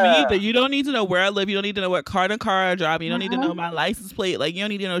me either. You don't need to know where I live. You don't need to know what car I drive. You don't need to know my license plate. Like, you don't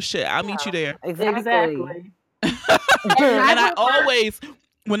need to know shit. I'll meet you there. Exactly. And I always,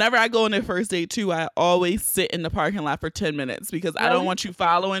 whenever I go on a first date too, I always sit in the parking lot for 10 minutes because I don't want you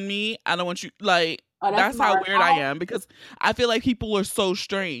following me. I don't want you like. That's how weird I am, because I feel like people are so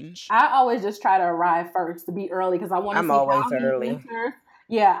strange. I always just try to arrive first, to be early, because I want to see always how early. He enters.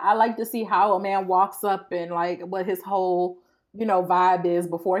 Yeah, I like to see how a man walks up and like what his whole, vibe is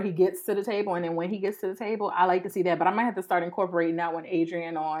before he gets to the table, and then when he gets to the table, I like to see that. But I might have to start incorporating that one,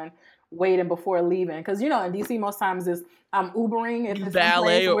 Adrian, on waiting before leaving, because in DC most times is I'm Ubering if it's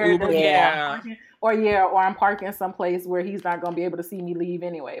valet or Uber, or I'm parking someplace where he's not going to be able to see me leave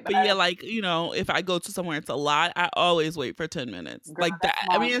anyway. But if I go to somewhere it's a lot, I always wait for 10 minutes. Girl, like that.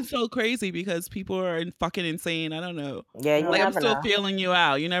 Smart. I mean, it's so crazy because people are fucking insane. I don't know. Yeah, I'm still feeling you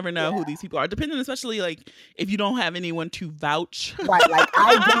out. You never know who these people are. Depending, especially like if you don't have anyone to vouch. Right, like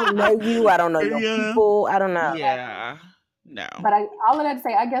I don't know you. I don't know your people. I don't know. Yeah. No. But all of that to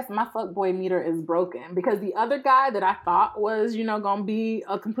say, I guess my fuckboy meter is broken, because the other guy that I thought was, gonna be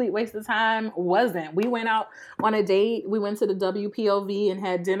a complete waste of time wasn't. We went out on a date. We went to the WPOV and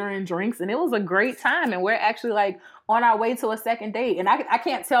had dinner and drinks, and it was a great time. And we're actually like on our way to a second date. And I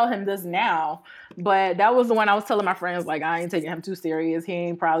can't tell him this now, but that was the one I was telling my friends, like, I ain't taking him too serious. He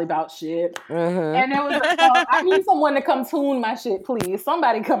ain't probably about shit. Mm-hmm. And it was I need someone to come tune my shit, please.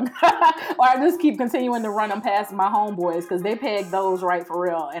 Somebody come. Or I just keep continuing to run them past my homeboys, because they pegged those right for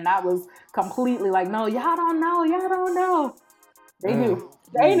real. And I was completely like, no, y'all don't know. They knew.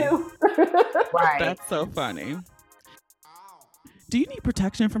 They knew. Right. That's so funny. Do you need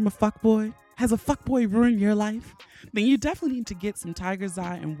protection from a fuckboy? Has a fuckboy ruined your life? Then you definitely need to get some Tiger's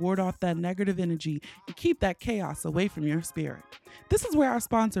Eye and ward off that negative energy and keep that chaos away from your spirit. This is where our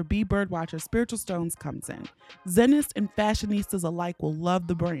sponsor, B Birdwatcher Spiritual Stones, comes in. Zenists and fashionistas alike will love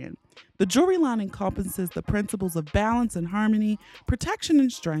the brand. The jewelry line encompasses the principles of balance and harmony, protection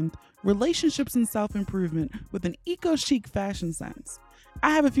and strength, relationships and self-improvement with an eco-chic fashion sense.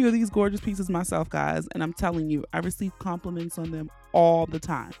 I have a few of these gorgeous pieces myself, guys, and I'm telling you, I receive compliments on them all the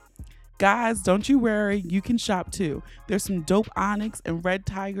time. Guys, don't you worry, you can shop too. There's some dope onyx and red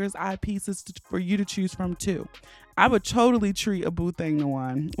tiger's eye pieces for you to choose from too. I would totally treat a boo thing to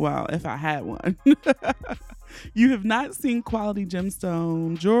one. Well, if I had one. You have not seen quality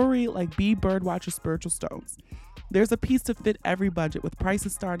gemstone jewelry like bead birdwatcher spiritual stones. There's a piece to fit every budget with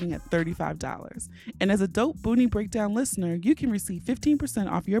prices starting at $35. And as a dope Boonie Breakdown listener, you can receive 15%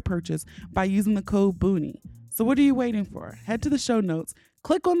 off your purchase by using the code BOONIE. So what are you waiting for? Head to the show notes,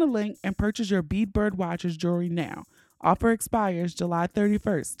 click on the link, and purchase your Bead Bird Watchers jewelry now. Offer expires July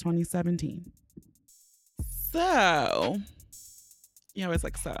 31st, 2017. So, you know, it's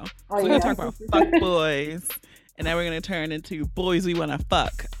like so. We're going to talk about fuck boys, and then we're going to turn into boys we want to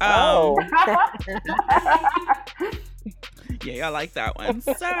fuck. Yeah, y'all like that one.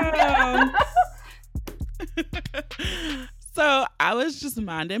 So I was just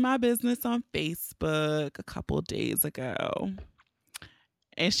minding my business on Facebook a couple days ago.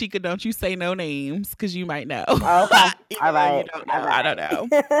 And Sheikah, don't you say no names because you might know. Okay. All right. You don't know. I don't know.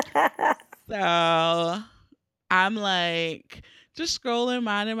 So I'm like just scrolling,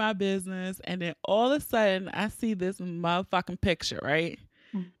 minding my business. And then all of a sudden I see this motherfucking picture, right?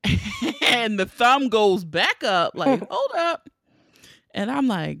 And the thumb goes back up like, hold up. And I'm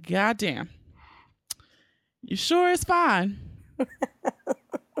like, God damn. You sure it's fine?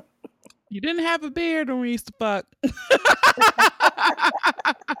 You didn't have a beard when we used to fuck.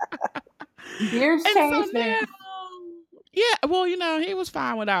 Beards changed things. Yeah, well, you know, he was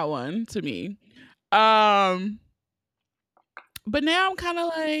fine without one to me. But now I'm kind of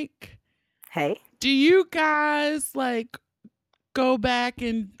like, hey, do you guys like go back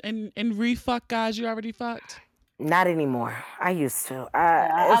and re-fuck guys you already fucked? Not anymore. I used to.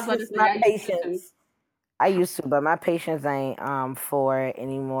 I was it's my patience. I used to, but my patience ain't for it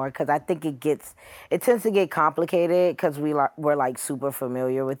anymore because I think it tends to get complicated because we're like super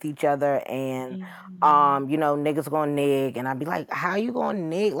familiar with each other and you know, niggas gonna nig and I'd be like, how you gonna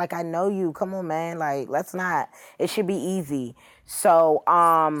nig? Like, I know you. Come on, man. Like, let's not. It should be easy. So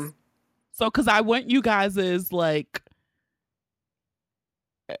because I want you guys is like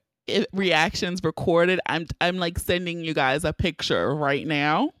reactions recorded. I'm like sending you guys a picture right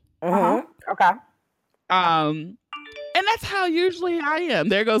now. Okay. And that's how usually I am.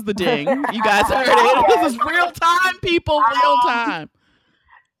 There goes the ding. You guys heard it. This is real time, people. Real time.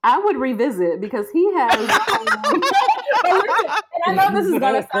 I would revisit because he has. And I know this is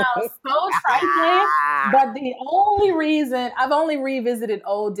gonna sound so trifling, but the only reason I've only revisited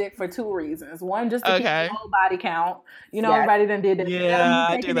old dick for two reasons. One, just to keep the whole body count. You know, everybody done did that. Yeah,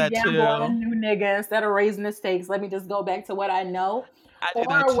 I do that too. On a new nigga instead of raising the stakes. Let me just go back to what I know. I do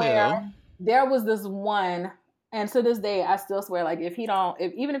that too. Where there was this one. And to this day, I still swear, like,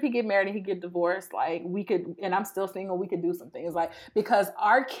 even if he get married and he get divorced, like, we could, and I'm still single, we could do some things, like, because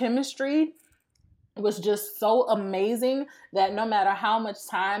our chemistry was just so amazing that no matter how much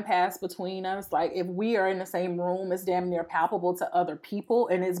time passed between us, like, if we are in the same room, it's damn near palpable to other people,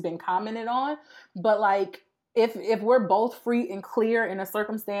 and it's been commented on. But, like, if we're both free and clear in a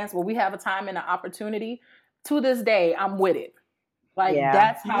circumstance where we have a time and an opportunity, to this day, I'm with it. Like,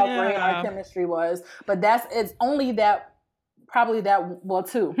 that's how great our chemistry was. But it's only that, probably that, well,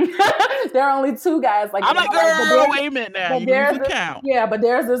 two. There are only two guys. Like, I'm like, girl, wait a minute now. You lose the count. Yeah, but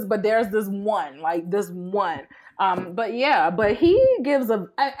there's this one. Like, this one. But he gives and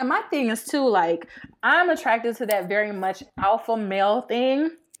my thing is too, like, I'm attracted to that very much alpha male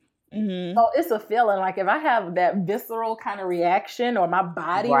thing. Mm-hmm. So it's a feeling, like, if I have that visceral kind of reaction or my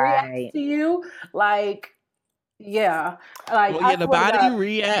body reacts to you, like, yeah, like, well, the body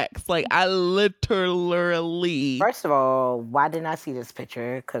reacts. Like, I literally. First of all, why didn't I see this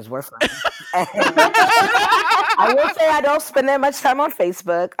picture? Because we're friends. I will say I don't spend that much time on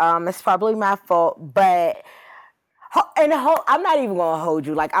Facebook. It's probably my fault, but I'm not even gonna hold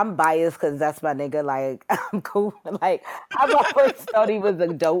you. Like, I'm biased because that's my nigga. Like, I'm cool. Like, I've always thought he was a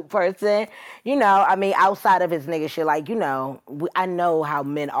dope person. You know, I mean, outside of his nigga shit, like, you know, I know how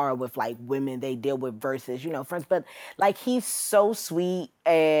men are with, like, women they deal with versus, you know, friends. But, like, he's so sweet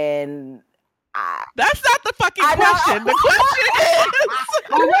and that's not the fucking question. The question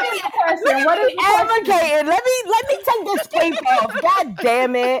is, what is advocating? Let me take this cape off. God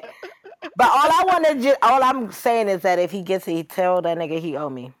damn it. But all I'm saying is that if he gets it, he tell that nigga he owe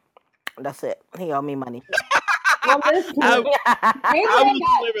me. That's it. He owe me money. Well,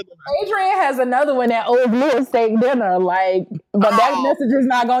 Adrian has another one that owes me a steak dinner, like, but that message is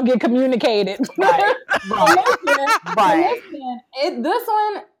not gonna get communicated. Right. Listen, this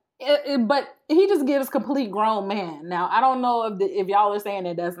one, but he just gives complete grown man. Now, I don't know if y'all are saying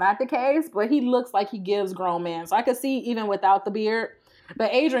that that's not the case, but he looks like he gives grown man. So I could see even without the beard.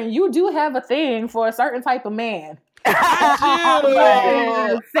 But Adrian, you do have a thing for a certain type of man.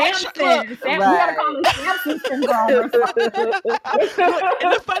 I do. Samson. We gotta call him Samson syndrome.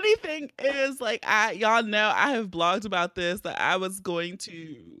 And the funny thing is, like, y'all know I have blogged about this, that I was going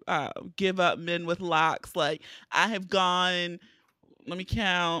to give up men with locks. Like, I have gone, let me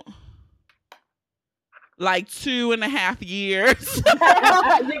count, like 2.5 years.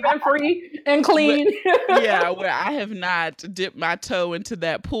 You've been free and clean. Where I have not dipped my toe into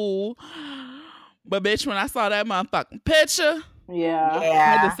that pool. But bitch, when I saw that motherfucking picture, I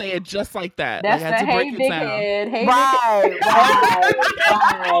had to say it just like that. That's like, I had the to hey big head. Hey right.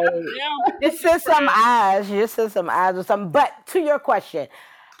 Just send some eyes. Just send some eyes or something. But to your question,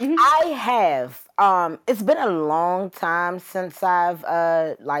 I have. It's been a long time since I've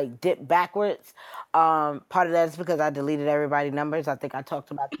like dipped backwards. Part of that is because I deleted everybody's numbers. I think I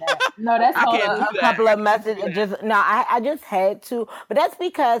talked about that. No, that's a couple of messages. I just had to, but that's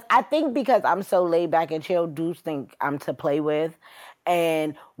because I'm so laid back and chill. Dudes think I'm to play with,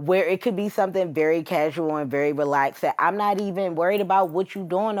 and where it could be something very casual and very relaxed. That I'm not even worried about what you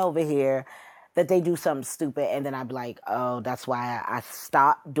doing over here. That they do something stupid, and then I'd be like, oh, that's why I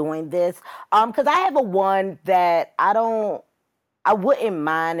stopped doing this. Because I have a one that I wouldn't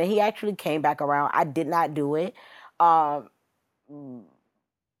mind, and he actually came back around. I did not do it. I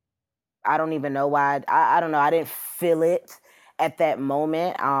don't even know why. I don't know. I didn't feel it at that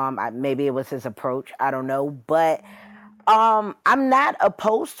moment. Maybe it was his approach. I don't know. But I'm not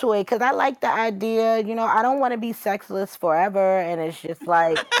opposed to it because I like the idea. You know, I don't want to be sexless forever. And it's just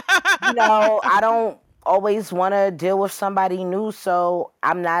like, I don't always want to deal with somebody new. So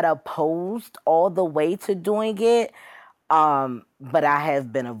I'm not opposed all the way to doing it. But I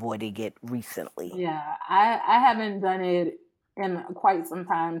have been avoiding it recently. Yeah, I haven't done it in quite some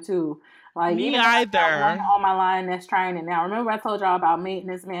time too. Like me even either. One on my line that's trying it now. Remember I told y'all about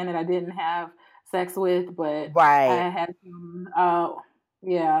maintenance man that I didn't have sex with, but I had some.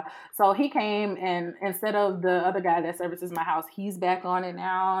 Yeah. So he came, and instead of the other guy that services my house, he's back on it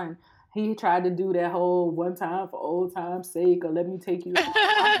now, and he tried to do that whole one time for old time's sake, or let me take you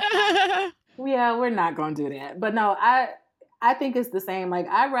out. Yeah, we're not gonna do that. But no, I think it's the same. Like,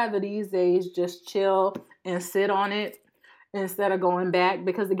 I'd rather these days just chill and sit on it instead of going back.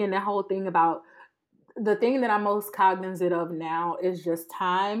 Because again, that whole thing about the thing that I'm most cognizant of now is just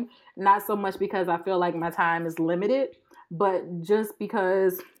time. Not so much because I feel like my time is limited, but just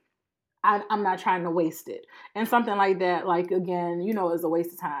because I'm not trying to waste it. And something like that, like, again, is a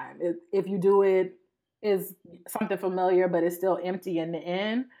waste of time. If you do it, is something familiar, but it's still empty in the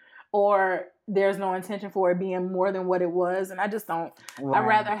end. Or there's no intention for it being more than what it was. And I just don't, I'd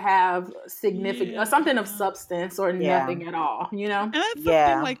rather have significant, or something of substance or nothing at all, And that's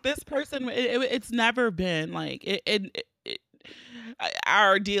something like this person, it's never been like,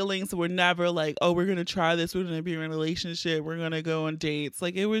 our dealings were never like, oh, we're going to try this. We're going to be in a relationship. We're going to go on dates.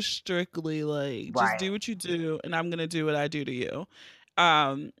 Like, it was strictly like, just do what you do, and I'm going to do what I do to you.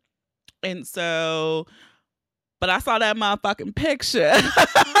 And so... But I saw that motherfucking picture.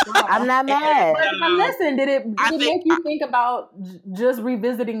 I'm not mad. But listen, did it make you think about just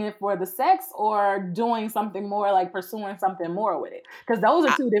revisiting it for the sex, or doing something more, like pursuing something more with it? Because those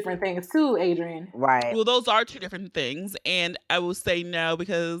are two different things too, Adrian. Right. Well, those are two different things. And I will say no,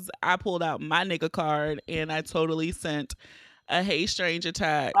 because I pulled out my nigga card and I totally sent a hey stranger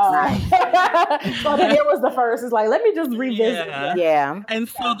text. So then it was the first. It's like, let me just revisit. Yeah. And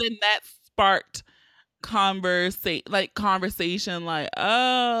so then that sparked conversation, like,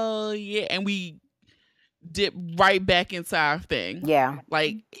 oh yeah, and we dip right back into our thing. Yeah.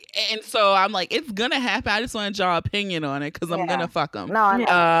 Like, and so I'm like, it's gonna happen. I just want your opinion on it, because I'm gonna fuck them. No, I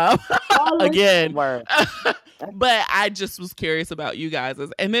know. Again. But I just was curious about you guys.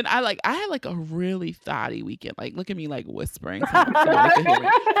 And then I had like a really thotty weekend. Like, look at me, like, whispering.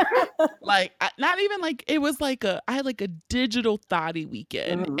 Like, not even like, it was like I had like a digital thotty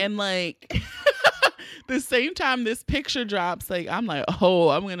weekend. And like, the same time this picture drops, like, I'm like, oh,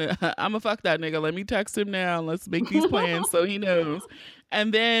 I'm gonna fuck that nigga. Let me text him now. Let's make these plans so he knows.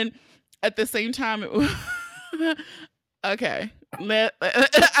 And then at the same time, okay, I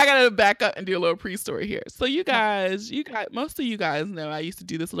gotta back up and do a little pre-story here. So most of you guys know I used to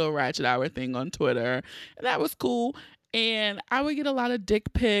do this little ratchet hour thing on Twitter, and that was cool. And I would get a lot of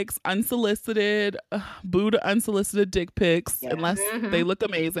dick pics, unsolicited, boo to unsolicited dick pics, unless they look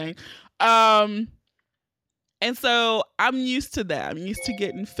amazing. And so I'm used to that. I'm used to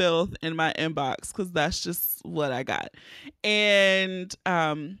getting filth in my inbox, because that's just what I got. And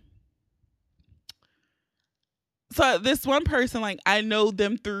So this one person, like, I know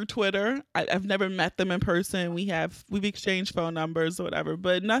them through Twitter. I've never met them in person. We've exchanged phone numbers or whatever,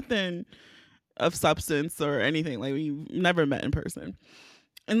 but nothing of substance or anything. Like, we've never met in person.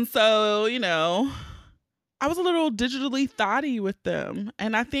 And so, I was a little digitally thotty with them,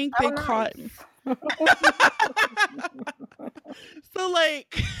 and I think they caught. So,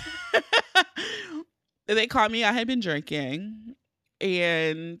 like, they caught me. I had been drinking,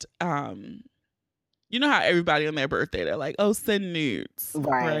 and you know how everybody on their birthday, they're like, "Oh, send nudes,"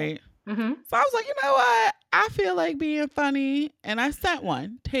 right? Mm-hmm. So I was like, you know what? I feel like being funny, and I sent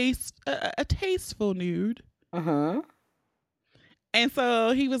one a tasteful nude. Uh-huh. And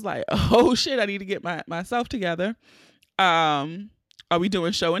so he was like, "Oh shit, I need to get myself together. Are we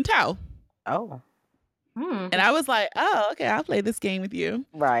doing show and tell?" Oh. And I was like, "Oh, okay, I'll play this game with you."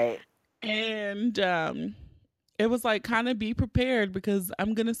 Right. And it was like, kind of be prepared because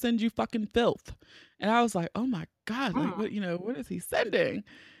I'm gonna send you fucking filth. And I was like, oh my God, like what is he sending?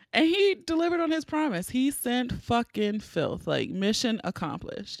 And he delivered on his promise. He sent fucking filth, like mission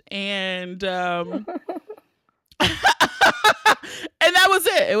accomplished. And and that was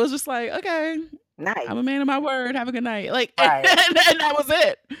it. It was just like, okay, nice. I'm a man of my word. Have a good night. Like, right. and that was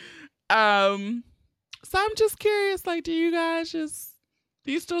it. So I'm just curious, like, do you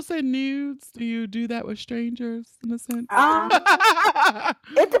still send nudes? Do you do that with strangers in a sense?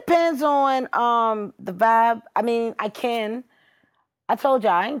 It depends on the vibe. I mean, I can. I told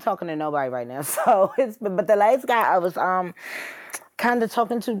y'all I ain't talking to nobody right now. So but the last guy I was kind of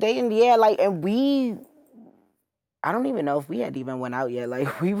talking to, dating, yeah, like, and I don't even know if we had even went out yet.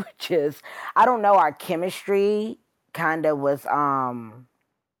 Like, we were just, I don't know, our chemistry kind of was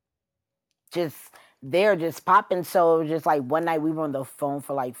just there, just popping. So it was just like one night we were on the phone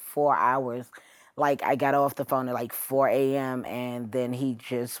for like 4 hours. Like, I got off the phone at like 4 a.m. and then he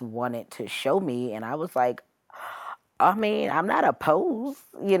just wanted to show me, and I was like, I mean, I'm not opposed,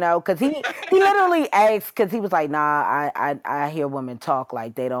 because he literally asked, because he was like, nah, I hear women talk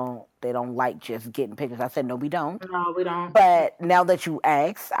like they don't like just getting pictures. I said, no, we don't. No, we don't. But now that you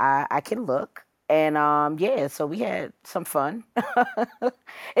asked, I can look. And yeah, so we had some fun.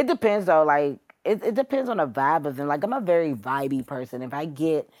 It depends though, like it depends on the vibe of them. Like, I'm a very vibey person. If I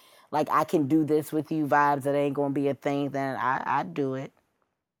get like I can do this with you vibes, that ain't gonna be a thing, then I do it.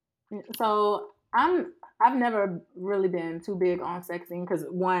 So I've never really been too big on sexting because,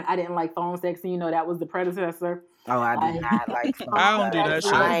 one, I didn't like phone sexting. That was the predecessor. Oh, I do not like phone. I don't do that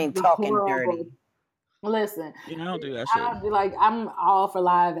shit. I ain't talking dirty. Listen, I don't do that shit. I'll be like, I'm all for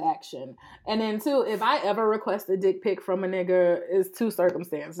live action. And then two, if I ever request a dick pic from a nigga, it's two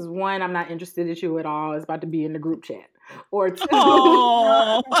circumstances. One, I'm not interested in you at all. It's about to be in the group chat. Or two,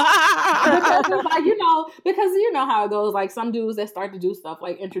 because you know how it goes. Like, some dudes that start to do stuff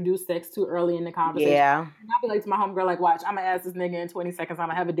like introduce sex too early in the conversation. Yeah. And I'll be like to my homegirl, like, watch, I'm gonna ask this nigga in 20 seconds, I'm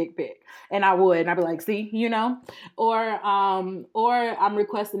gonna have a dick pic. And I would, and I'd be like, see, or I'm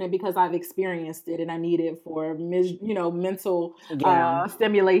requesting it because I've experienced it and I need it for mental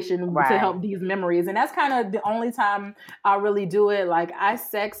stimulation to help these memories. And that's kind of the only time I really do it. Like, I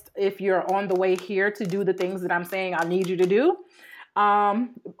sext if you're on the way here to do the things that I'm saying I need you to do,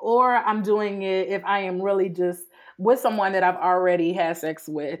 or I'm doing it if I am really just with someone that I've already had sex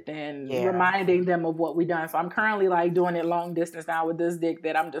with and reminding them of what we done. So I'm currently like doing it long distance now with this dick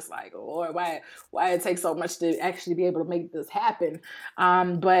that I'm just like, oh Lord, why it takes so much to actually be able to make this happen.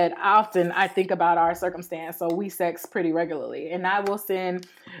 But often I think about our circumstance. So we sex pretty regularly, and I will send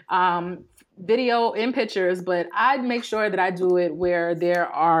video and pictures, but I'd make sure that I do it where there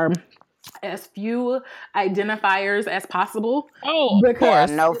are as few identifiers as possible. Oh, of course.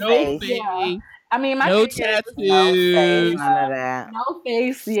 No face. Yeah. I mean, no tattoos. No face, none of that. No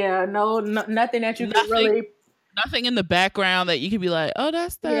face, yeah. No, nothing that you can really... Nothing in the background that you could be like, oh,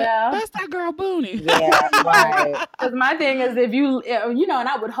 that's that girl Booney. Yeah, right. Because my thing is, if you and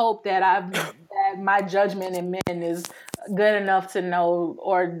I would hope that my judgment in men is good enough to know,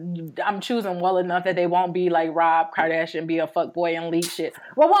 or I'm choosing well enough that they won't be like Rob Kardashian, be a fuckboy and leak shit.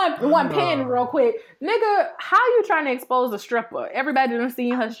 Well, one pin real quick, nigga, how you trying to expose a stripper? Everybody done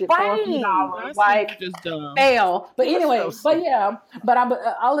seen her shit for a few dollars, like fail. But anyway, but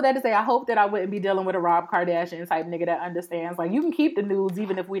all of that to say, I hope that I wouldn't be dealing with a Rob Kardashian type nigga that understands, like, you can keep the nudes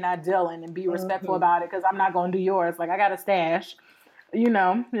even if we're not dealing, and be respectful about it, because I'm not gonna do yours. Like, I got a stash.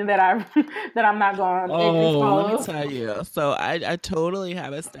 that I'm not going to let me expose. tell you. So I totally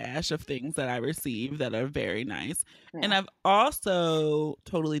have a stash of things that I receive that are very nice. Yeah. And I've also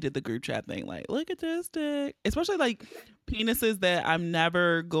totally did the group chat thing. Like, look at this dick. Especially like penises that I'm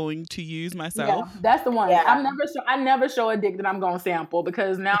never going to use myself. Yeah, that's the one. Yeah. I never show a dick that I'm gonna sample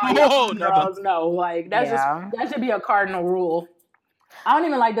because now Oh, girls know. Like that should be a cardinal rule. I don't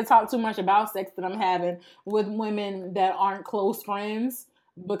even like to talk too much about sex that I'm having with women that aren't close friends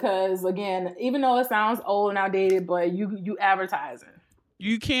because again, even though it sounds old and outdated, but you advertising.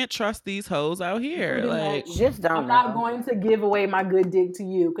 You can't trust these hoes out here. Like, just don't I'm not going to give away my good dick to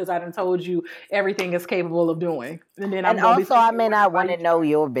you because I done told you everything is capable of doing. And then also I may not want to know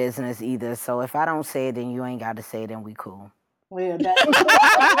your business either. So if I don't say it, then you ain't got to say it, then we cool. Well,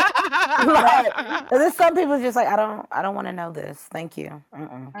 there's some people just like I don't want to know this. Thank you.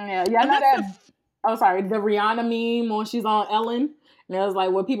 Yeah, I know that. Oh, sorry, the Rihanna meme when she's on Ellen. And it was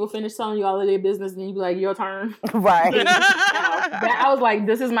like, when people finish telling you all of their business, and you be like, your turn. Right. I was like,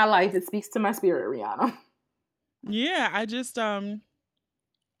 this is my life. It speaks to my spirit, Rihanna. Yeah, I just I'm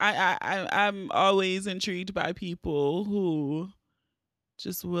always intrigued by people who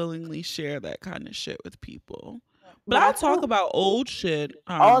just willingly share that kind of shit with people. But I'll talk about old shit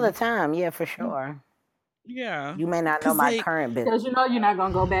all the time. Yeah, for sure. Yeah. You may not know my current business. Because you're not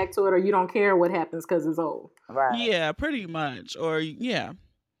going to go back to it or you don't care what happens because it's old. Right. Yeah, pretty much. Or, yeah.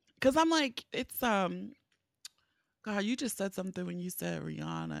 Because I'm like, it's, God, you just said something when you said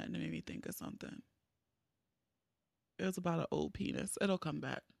Rihanna and it made me think of something. It was about an old penis. It'll come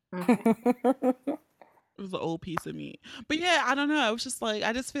back. It was an old piece of meat. But yeah, I don't know. It was just like,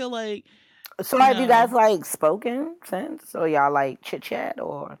 I just feel like. So have you guys like spoken since? Or y'all like chit chat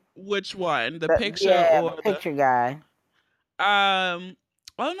or? Which one? The picture or the picture guy? Oh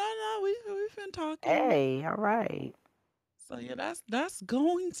no, we've been talking. Hey, all right. So yeah, that's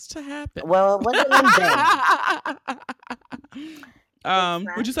going to happen. Well, it wasn't in vain.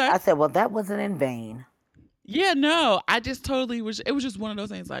 What'd you say? I said, well, that wasn't in vain. Yeah, no, I just totally was. It was just one of those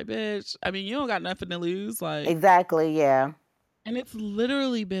things. Like, bitch, I mean, you don't got nothing to lose. Like, exactly, yeah. And it's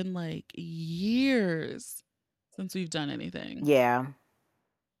literally been like years since we've done anything. Yeah.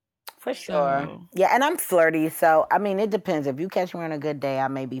 For sure. Yeah, and I'm flirty, so I mean, it depends. If you catch me on a good day, I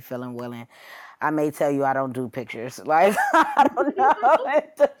may be feeling willing. I may tell you I don't do pictures. Like, I don't know.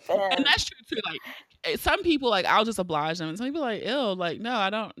 It depends. And that's true too. Like, some people, like, I'll just oblige them. And some people like, ew, like, no, I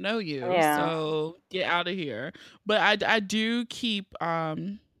don't know you. Yeah. So get out of here. But I do keep a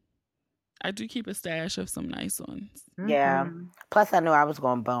stash of some nice ones. Yeah. Plus, I knew I was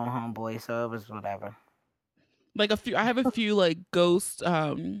going to bone homeboy, so it was whatever. Like I have a few like Ghost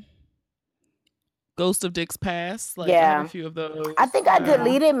of Dicks Past. Like, I have a few of those. I think I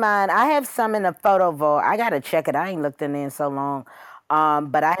deleted mine. I have some in the photo vault. I gotta check it. I ain't looked in there in so long.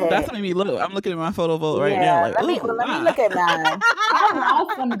 But I had. That's made me look. I'm looking at my photo vault right now. Like, let me look at mine. I have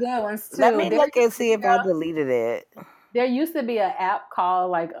some good ones too. Let me look and see if I deleted it. There used to be an app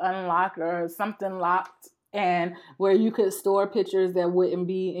called like Unlocked or something locked, and where you could store pictures that wouldn't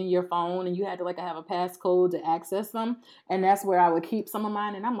be in your phone, and you had to like have a passcode to access them. And that's where I would keep some of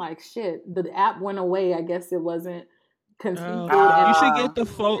mine. And I'm like, shit, the app went away. I guess it wasn't configured. You should get the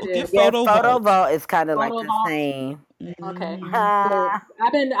photo vault is kind of like the same. Okay.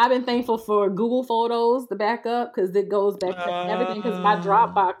 I've been thankful for Google Photos, the backup, because it goes back to everything. Because my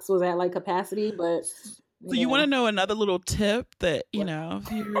Dropbox was at like capacity, but. So you want to know another little tip that, you know,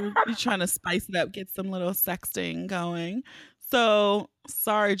 if you're trying to spice it up, get some little sexting going. So,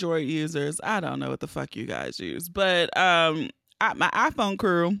 sorry, Droid users. I don't know what the fuck you guys use. But my iPhone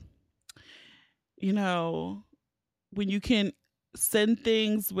crew, you know, when you can send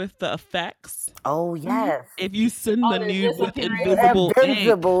things with the effects. Oh, yes. If you send the nude with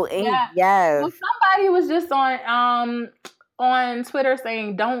invisible ink. Yes. Well, somebody was just on Twitter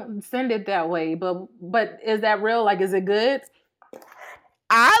saying don't send it that way, but is that real? Like, is it good?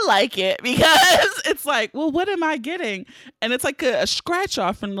 I like it because it's like, well, what am I getting? And it's like a scratch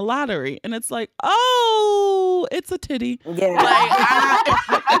off from the lottery, and it's like, oh, it's a titty. Yeah, I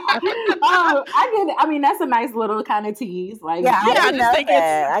get it. I mean, that's a nice little kind of tease. Like, I just think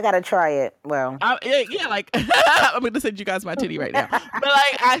I gotta try it. Well, like I'm gonna send you guys my titty right now, but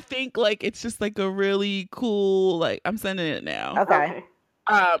like I think like it's just like a really cool. Like, I'm sending it now. Okay.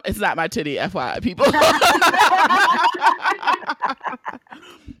 It's not my titty, FYI, people.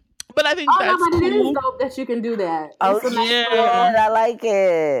 But I think Oh that's no, but it is cool. dope that you can do that. Oh It's a nice shit, little, I like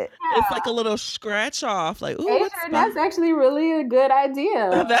it. It's like a little scratch off. Like, ooh, what's Adrian, that's actually really a good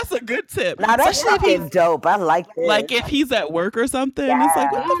idea. That's a good tip. Now that's Especially if fucking dope. I like this. like if he's at work or something. It's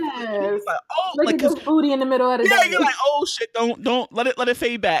like, what the fuck? Yes. He's like, oh, Look like, at cause this foodie in the middle of the yeah, day. you're like, oh shit, don't let it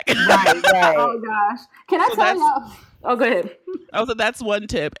fade back. Right, right. Oh gosh. Can I So tell that's- y'all? Oh, go ahead. Also, that's one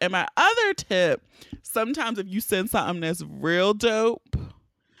tip. And my other tip, sometimes if you send something that's real dope,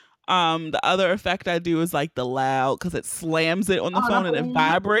 the other effect I do is like the loud, because it slams it on the phone and it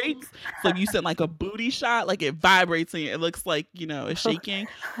vibrates. So if you send like a booty shot, like it vibrates and it looks like, it's shaking.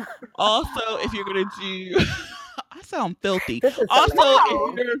 Also, if you're gonna do I sound filthy. This is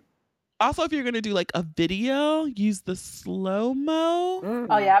Also, if you're gonna do like a video, use the slow-mo.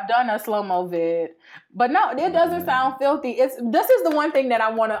 Oh yeah, I've done a slow-mo vid. But no, it doesn't sound filthy. This is the one thing that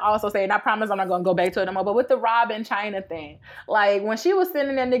I want to also say, and I promise I'm not gonna go back to it no more. But with the Rob and China thing, like when she was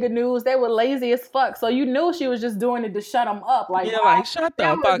sending that nigga news, they were lazy as fuck. So you knew she was just doing it to shut them up. Like, yeah, like shut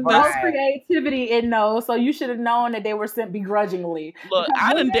the fuck no up. creativity in those. So you should have known that they were sent begrudgingly. Look,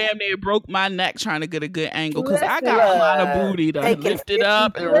 I done damn near broke my neck trying to get a good angle because I got a lot of booty to lift it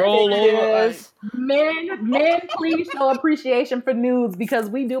up and roll over. Like, Men, please show appreciation for nudes because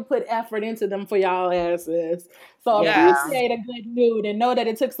we do put effort into them for y'all asses. So appreciate a good nude and know that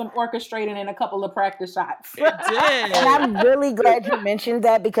it took some orchestrating and a couple of practice shots. It did. And I'm really glad you mentioned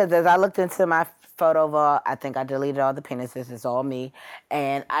that because as I looked into my photo vault, I think I deleted all the penises. It's all me.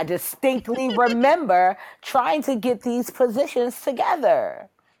 And I distinctly remember trying to get these positions together.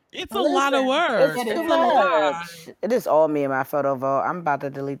 It's a lot of work. It's too much. It is all me in my photo vault. I'm about to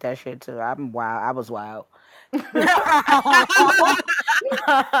delete that shit too. I'm wild. I was wild.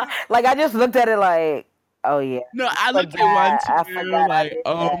 Like I just looked at it like, oh yeah. No, I looked at one too. Like,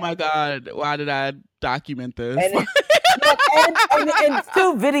 oh my god, why did I document this? And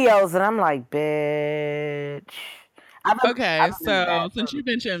 2 videos, and I'm like, bitch. Okay, so since you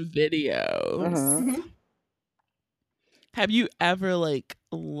mentioned videos, have you ever like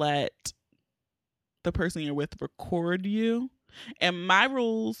let the person you're with record you? And my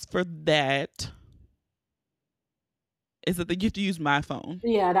rules for that is that you have to use my phone.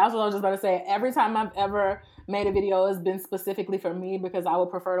 Yeah, that's what I was just about to say. Every time I've ever made a video has been specifically for me because I would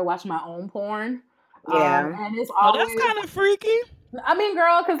prefer to watch my own porn. Yeah. And it's always... that's kind of freaky. I mean,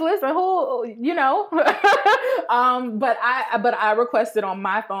 girl, because listen, but I requested on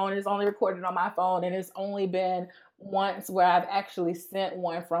my phone. It's only recorded on my phone, and it's only been once where I've actually sent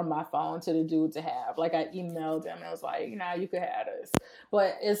one from my phone to the dude to have. Like I emailed him and I was like, you could have this,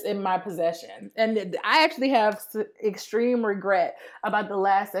 but it's in my possession. And I actually have extreme regret about the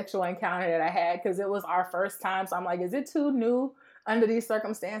last sexual encounter that I had because it was our first time. So I'm like, is it too new under these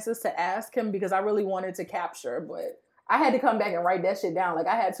circumstances to ask him? Because I really wanted to capture, but I had to come back and write that shit down. Like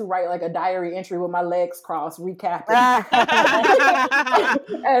I had to write like a diary entry with my legs crossed, recapping.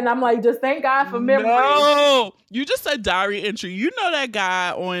 And I'm like, just thank God for memory. No, you just said diary entry. You know that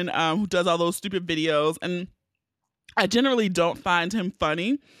guy on who does all those stupid videos, and I generally don't find him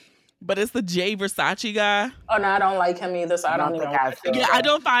funny, but it's the Jay Versace guy. Oh no, I don't like him either. So I don't even. Yeah, I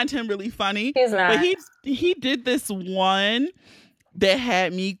don't find him really funny. He's not. But he did this one that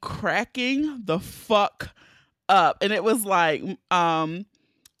had me cracking the fuck up, and it was like how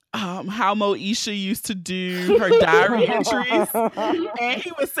Moesha used to do her diary entries, and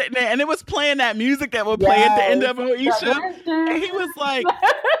he was sitting there, and it was playing that music that would play at the end of Moesha, and he was like,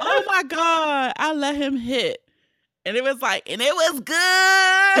 "Oh my god, I let him hit," and it was like, and it was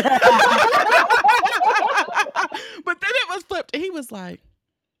good, but then it was flipped, and he was like,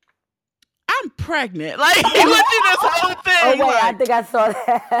 I'm pregnant. Like, he went through this whole thing. Oh, wait, like, I think I saw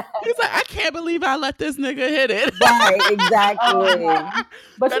that. He's like, I can't believe I let this nigga hit it. Right, exactly.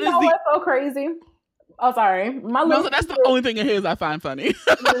 But that you know what's so crazy? Oh, sorry. So that's the only thing of his I find funny.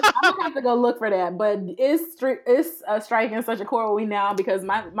 I'm gonna have to go look for that. But it's striking such a chord with me now because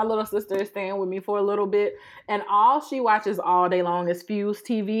my little sister is staying with me for a little bit, and all she watches all day long is Fuse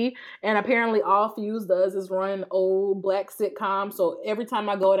TV. And apparently, all Fuse does is run old black sitcoms. So every time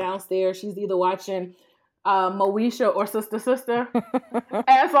I go downstairs, she's either watching Moesha or Sister.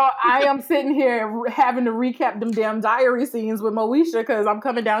 And so I am sitting here having to recap them damn diary scenes with Moesha because I'm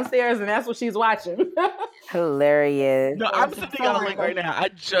coming downstairs and that's what she's watching. Hilarious. No, I'm sitting on a link right now. I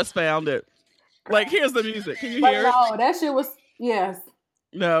just found it. Like, here's the music. Can you hear it? No, that shit was, yes.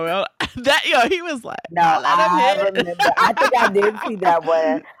 No, well, he was like, no, I remember. I think I did see that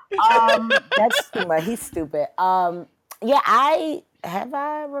one. That's too much. He's stupid. Yeah, I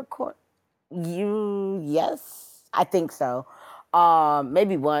record you. Yes, I think so.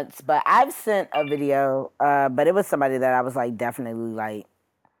 Maybe once, but I've sent a video. But it was somebody that I was like definitely like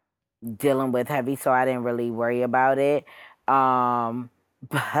dealing with heavy, so I didn't really worry about it.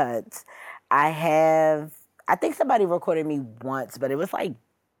 But I think somebody recorded me once, but it was like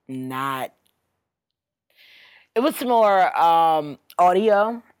not. It was more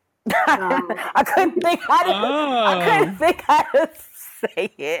audio. I couldn't think how to. I couldn't think how to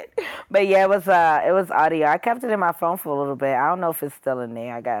say it. But yeah, it was audio. I kept it in my phone for a little bit. I don't know if it's still in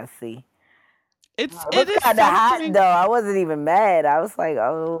there. I gotta see. It It is was kind of hot something. though. I wasn't even mad. I was like,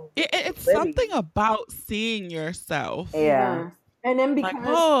 oh, It's really? something about seeing yourself. Yeah. And then Like,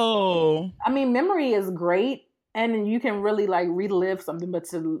 because oh, I mean, memory is great, and you can really like relive something, but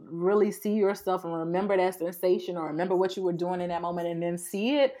to really see yourself and remember that sensation or remember what you were doing in that moment and then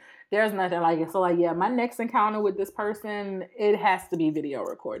see it, there's nothing like it. So like, yeah, my next encounter with this person, it has to be video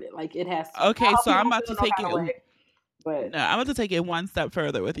recorded. Like it has to. okay. So I'm about to take it. But No, I'm about to take it one step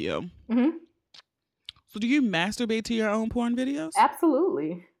further with you. Mm-hmm. So do you masturbate to your own porn videos?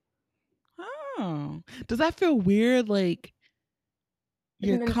 Absolutely. Oh, does that feel weird? Like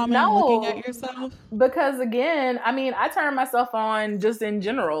you're coming looking at yourself? Because again, I mean, I turn myself on just in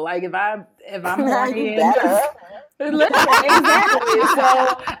general. Like if I'm horny You better. exactly.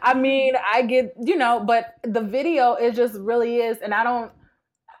 So I mean, I get, but the video, it just really is, and I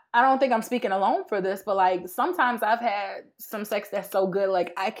don't think I'm speaking alone for this, but like sometimes I've had some sex that's so good,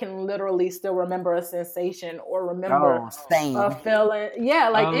 like I can literally still remember a sensation or remember a feeling. Yeah,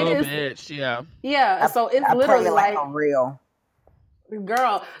 like it is. Bitch, yeah. Yeah, so it's literally like real.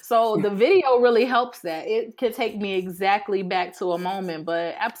 Girl, so the video really helps that. It could take me exactly back to a moment,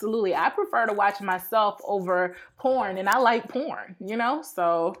 but absolutely, I prefer to watch myself over porn, and I like porn,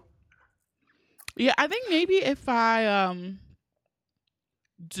 so. Yeah, I think maybe if I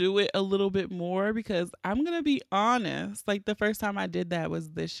do it a little bit more, because I'm going to be honest, like the first time I did that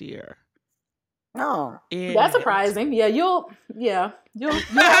was this year. Oh, that's surprising. Yeah, you'll have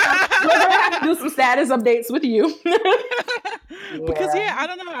to do some status updates with you. Because I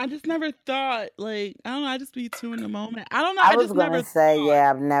don't know. I just never thought, like, I don't know. I just be too in the moment. I don't know. I was gonna say,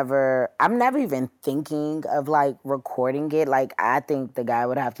 I'm never even thinking of like recording it. Like, I think the guy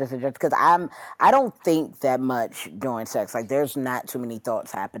would have to suggest, because I don't think that much during sex. Like, there's not too many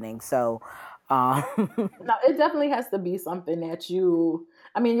thoughts happening. So, no, it definitely has to be something that you're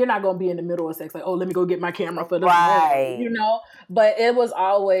not going to be in the middle of sex, like, oh, let me go get my camera for this, right. But it was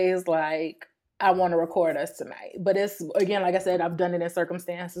always like, I want to record us tonight. But it's, again, like I said, I've done it in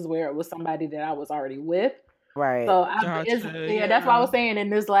circumstances where it was somebody that I was already with. Right. So that's why I was saying in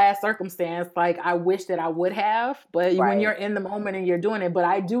this last circumstance, like I wish that I would have, but when you're in the moment and you're doing it, but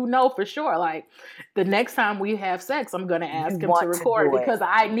I do know for sure, like the next time we have sex, I'm gonna ask him to record because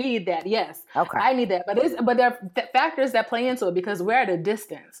I need that. Yes, okay, I need that. But there are factors that play into it because we're at a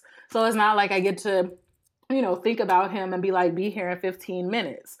distance, so it's not like I get to think about him and be here in 15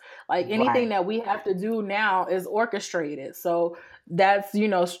 minutes. Like anything that we have to do now is orchestrated. So that's,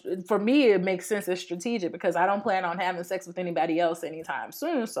 for me, it makes sense. It's strategic because I don't plan on having sex with anybody else anytime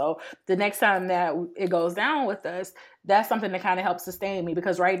soon. So the next time that it goes down with us, that's something that kind of helps sustain me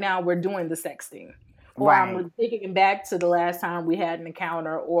because right now we're doing the sexting. Or I'm thinking back to the last time we had an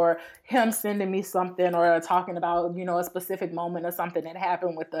encounter or him sending me something or talking about, a specific moment or something that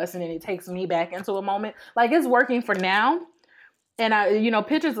happened with us. And then it takes me back into a moment. Like it's working for now. And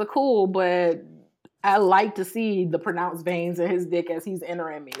pictures are cool, but I like to see the pronounced veins in his dick as he's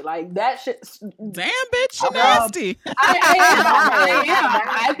entering me. Like that shit. Damn, bitch, you nasty. I am.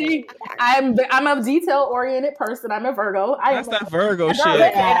 I think I'm a detail oriented person. I'm a Virgo. That's that Virgo shit.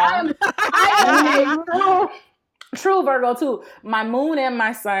 And I am true Virgo too. My moon and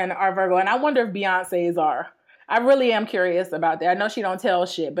my sun are Virgo, and I wonder if Beyonce's are. I really am curious about that. I know she don't tell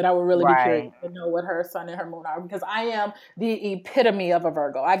shit, but I would really be curious to know what her sun and her moon are because I am the epitome of a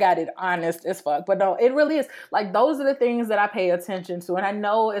Virgo. I got it honest as fuck. But no, it really is. Like those are the things that I pay attention to. And I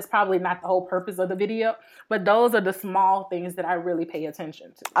know it's probably not the whole purpose of the video, but those are the small things that I really pay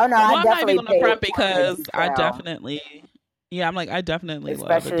attention to. Oh no, I definitely on the front because I definitely I definitely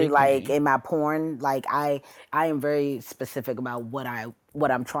especially love like in my porn, like I am very specific about what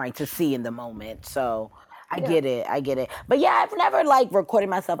I'm trying to see in the moment. So I get it. But yeah, I've never like recorded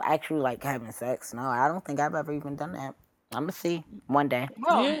myself actually like having sex. No, I don't think I've ever even done that. I'm gonna see one day.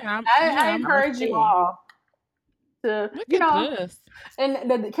 Well, I encourage you all to, this. And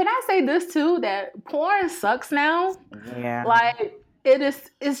can I say this too, that porn sucks now? Yeah. Like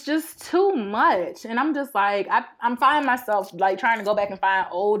it's just too much. And I'm just like, I'm finding myself like trying to go back and find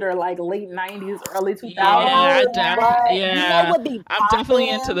older, like late 90s, early 2000s. I'm definitely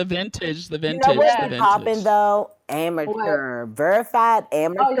into the vintage. The vintage. You know what's popping though? Amateur. Verified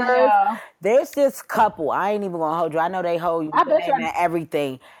amateurs. Oh, yeah. There's this couple. I ain't even gonna hold you. I know they hold you and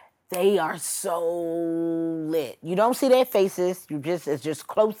everything. They are so lit. You don't see their faces. It's just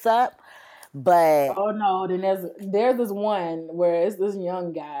close up. But oh no, then there's this one where it's this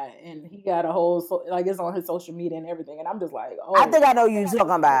young guy and he got a whole like it's on his social media and everything, and I'm just like, oh. I think I know who you're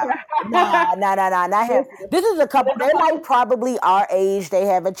talking about. Nah, not him. This is a couple. They're like probably our age. They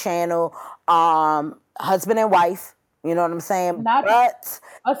have a channel, husband and wife. You know what I'm saying? But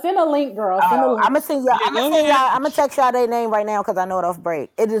I'll send a link, girl. Send a link. I'm gonna text y'all their name right now because I know it off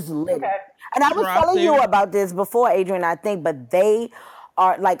break. It is lit. Okay. And I was telling you about this before, Adrian, I think, but they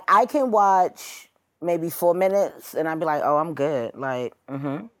are like, I can watch maybe 4 minutes and I'd be like, oh, I'm good. Like,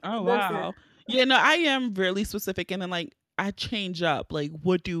 oh wow. Yeah, no, I am really specific, and then like I change up. Like,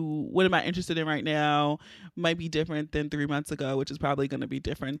 what am I interested in right now? Might be different than 3 months ago, which is probably going to be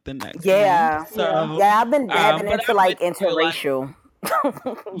different than next month. So, I've been dabbing into like interracial.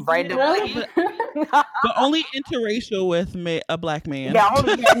 Really? But only interracial with a black man. Yeah,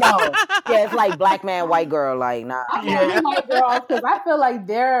 it's like black man, white girl. Like, nah. I white girls because I feel like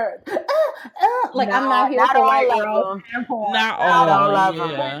they're like I'm not here for white girls. Not all of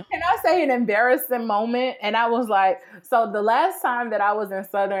them. Can I say an embarrassing moment? And I was like, so the last time that I was in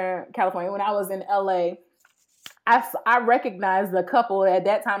Southern California, when I was in LA, I recognized the couple at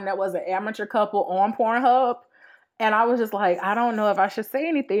that time that was an amateur couple on Pornhub. And I was just like, I don't know if I should say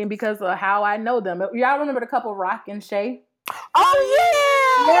anything because of how I know them. Y'all remember the couple Rock and Shay?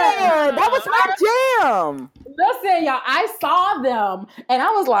 Oh, yeah. That was my jam. Listen, y'all, I saw them and I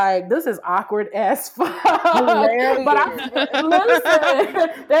was like, this is awkward as fuck. Hilarious. But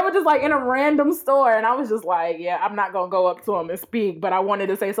listen, they were just like in a random store and I was just like, yeah, I'm not going to go up to them and speak, but I wanted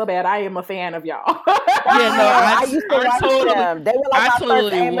to say so bad, I am a fan of y'all. I used to watch them. They were like my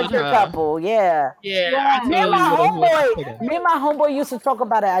first amateur couple. Yeah. Me and my homeboy used to talk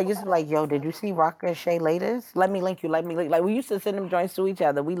about it. I used to be like, yo, did you see Rock and Shay latest? Let me link you. Like, we used to send them joints to each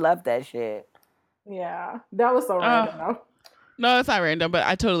other. We loved that shit. Yeah, that was so random. No, it's not random, but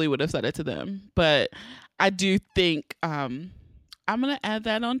I totally would have said it to them. But I do think I'm gonna add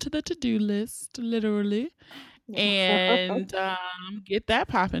that onto the to-do list, literally, and get that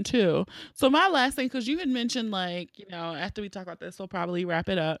popping too. So my last thing, because you had mentioned like, after we talk about this, we'll probably wrap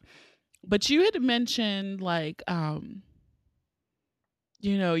it up. But you had mentioned like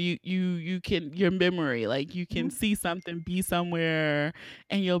you can, your memory, like you can see something, be somewhere,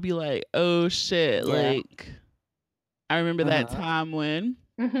 and you'll be like, oh shit, like I remember that time when,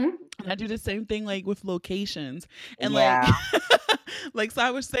 and I do the same thing like with locations, and like, so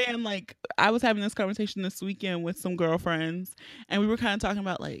I was saying like I was having this conversation this weekend with some girlfriends, and we were kind of talking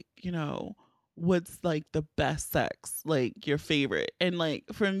about like, what's like the best sex, like your favorite, and like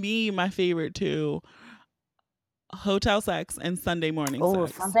for me, my favorite too. Hotel sex and Sunday morning sex. Oh,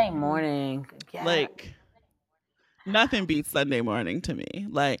 Sunday morning. Yeah. Like, nothing beats Sunday morning to me.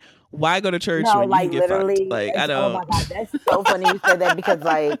 Like, why go to church when you can get fucked? Like, I don't. Oh my God, that's so funny you said that because,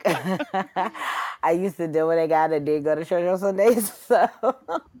 like, I used to do what I got and did go to church on Sundays, so.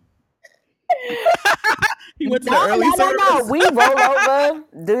 He went to the early service. No. We roll over.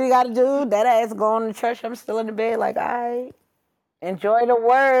 Do you got to do that ass going to church? I'm still in the bed, like, all right. Enjoy the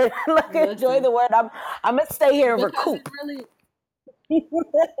word. Enjoy the word. I'm gonna stay here and recoup.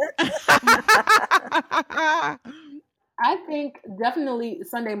 I think definitely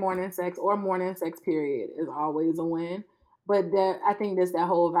Sunday morning sex or morning sex period is always a win. But I think there's that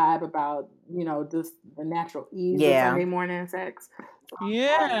whole vibe about, just the natural ease of Sunday morning sex.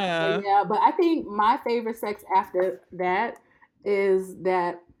 Yeah. But I think my favorite sex after that is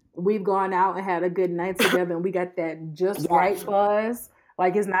that we've gone out and had a good night together and we got that just right buzz.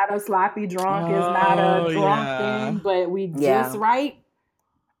 Like, it's not a sloppy drunk, it's not a drunk thing, but we just right.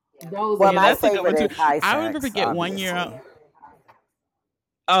 Those well, my favorite is high sex, I would never forget one year.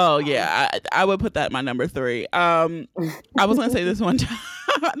 Oh yeah, I would put that in my number 3. I was gonna say this one time.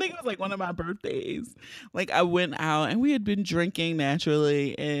 I think it was like one of my birthdays. Like I went out and we had been drinking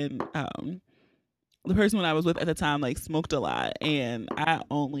naturally, and the person I was with at the time like smoked a lot, and I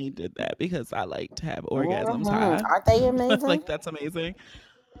only did that because I like to have orgasms high. Aren't they amazing? Like that's amazing.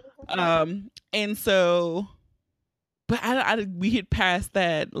 And so, but we had passed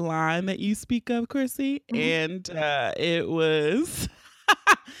that line that you speak of, Chrissy, and it was.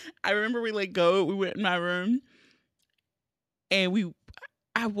 I remember we went in my room, and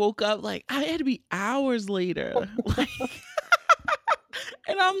I woke up like I had to be hours later, like.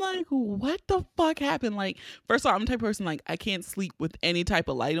 And I'm like, what the fuck happened? Like, first of all, I'm the type of person, like, I can't sleep with any type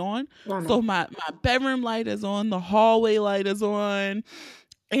of light on. Oh, no. So my bedroom light is on, the hallway light is on,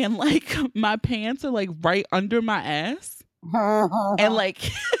 and, like, my pants are, like, right under my ass. And, like,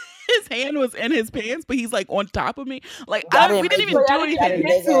 his hand was in his pants, but he's like on top of me. Like we didn't even do anything.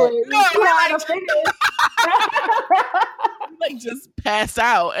 Like just pass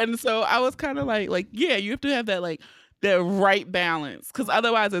out. And so I was kind of like, yeah, you have to have that like the right balance, because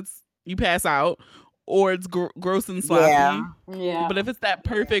otherwise it's you pass out or it's gross and sloppy. Yeah. But if it's that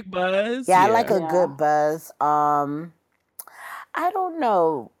perfect buzz, I like a good buzz. I don't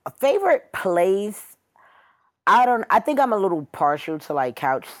know. A favorite place. I think I'm a little partial to like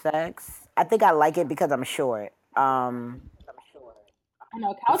couch sex. I think I like it because I'm short. I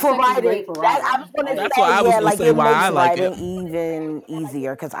know couch sex is great for riding. I was gonna That's what I was gonna say. Why I like it even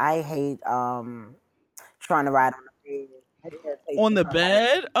easier, because I hate trying to ride on the bed. On the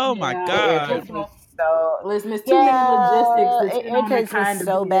bed? Oh my god! So listen, it's too many logistics. It takes me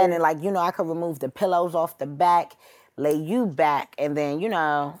so bad, and like I could remove the pillows off the back, lay you back, and then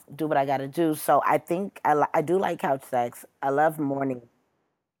do what I gotta do. So I think I do like couch sex. I love morning.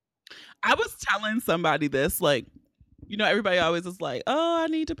 I was telling somebody this, like, everybody always is like, oh, I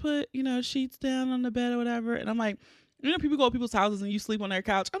need to put, sheets down on the bed or whatever. And I'm like, people go to people's houses and you sleep on their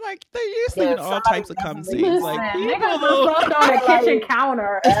couch. I'm like, you're sleeping all types of cum scenes. Like, niggas slept on a kitchen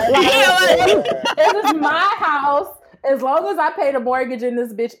counter. This is my house. As long as I pay the mortgage in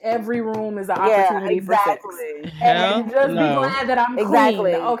this bitch, every room is an opportunity for sex. And just be glad that I'm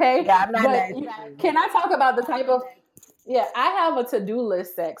clean, okay? Yeah, I'm not can I talk about the type of... Yeah, I have a to-do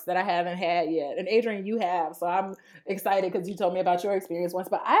list sex that I haven't had yet. And Adrian, you have. So I'm excited because you told me about your experience once.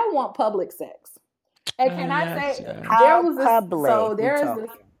 But I want public sex. And can I say... How public? So there's this...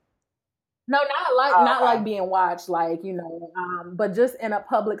 No, not like being watched, but just in a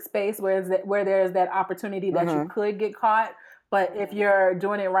public space where there's that opportunity that you could get caught, but if you're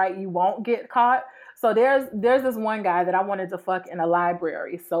doing it right, you won't get caught. So there's this one guy that I wanted to fuck in a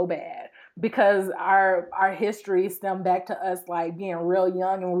library so bad, because our history stemmed back to us like being real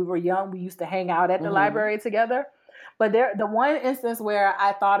young, and when we were young, we used to hang out at the library together. But the one instance where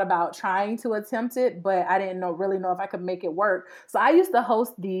I thought about trying to attempt it, but I didn't really know if I could make it work. So I used to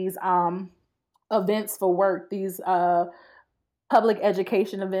host these events for work, these public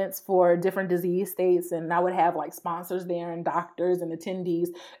education events for different disease states, and I would have like sponsors there and doctors and attendees.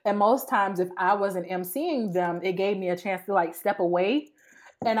 And most times, if I wasn't emceeing them, it gave me a chance to like step away.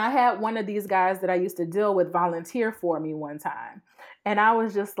 And I had one of these guys that I used to deal with volunteer for me one time. And I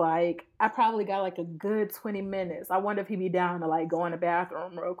was just like, I probably got like a good 20 minutes. I wonder if he'd be down to like go in the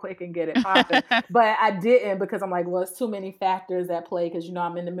bathroom real quick and get it popping. But I didn't, because I'm like, well, it's too many factors at play, because,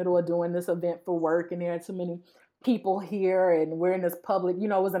 I'm in the middle of doing this event for work and there are too many people here and we're in this public, it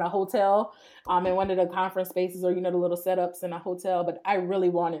was in a hotel, in one of the conference spaces, or, the little setups in a hotel, but I really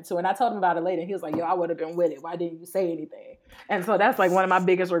wanted to. And I told him about it later. And he was like, yo, I would have been with it. Why didn't you say anything? And so that's like one of my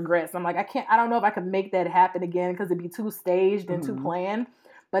biggest regrets. I'm like, I don't know if I could make that happen again, because it'd be too staged and too planned.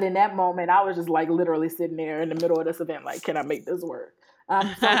 But in that moment, I was just like literally sitting there in the middle of this event, like, can I make this work? I'm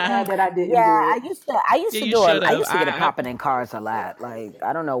so glad that I didn't do it. I used to do it. I used to get it popping in cars a lot. Like,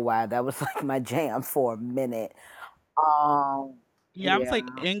 I don't know why. That was like my jam for a minute. I was like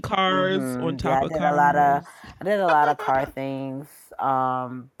in cars, on top of cars. I did a lot of car things.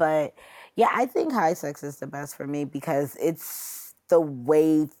 But yeah, I think high sex is the best for me, because it's the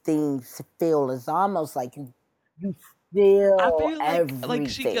way things feel. It's almost like you feel everything. Like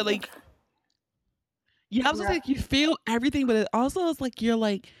she could like. Yeah, I was like, you feel everything, but it also is like you're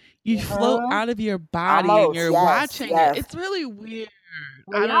like you float out of your body and you're watching it. It's really weird.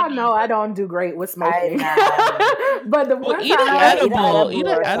 Well, y'all know I don't do great with smoking. But the one time, eat an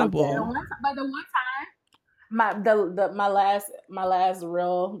edible. But the one time, my last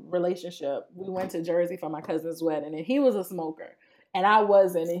real relationship, we went to Jersey for my cousin's wedding, and he was a smoker, and I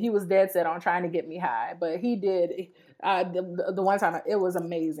wasn't, and he was dead set on trying to get me high, but he did. The one time, it was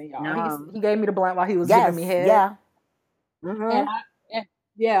amazing, y'all. No. He gave me the blunt while he was giving me head.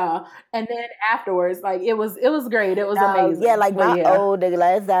 Yeah. And then afterwards, like it was great. It was amazing. Yeah, like the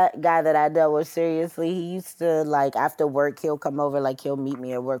last guy that I dealt with seriously, he used to, like, after work, he'll come over, like he'll meet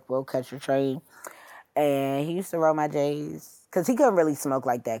me at work, we'll catch a train, and he used to roll my J's. Because he couldn't really smoke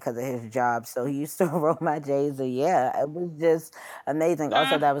like that because of his job. So he used to roll my J's. And yeah, it was just amazing.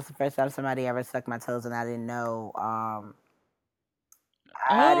 Also, that was the first time somebody ever sucked my toes, and I didn't know. I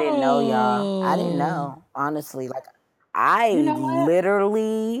didn't know, y'all. I didn't know, honestly. Like,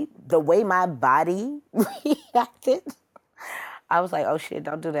 literally, the way my body reacted, I was like, oh shit,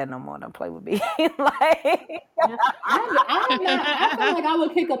 don't do that no more. Don't play with me. I feel like I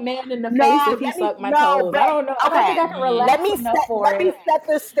would kick a man in the face if he sucked my toes. I don't know. Okay. I don't think I can relax let me set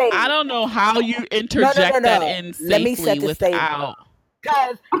the stage. I don't know how you interject that in safely let me set the without.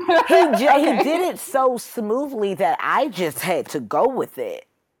 Because he did it so smoothly that I just had to go with it.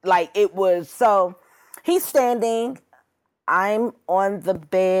 Like it was so he's standing. I'm on the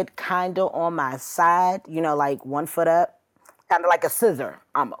bed, kind of on my side, like 1 foot up, kind of like a scissor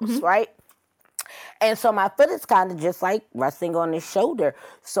almost, right? And so my foot is kind of just like resting on his shoulder.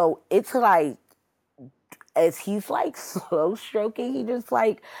 So it's like, as he's like slow stroking, he just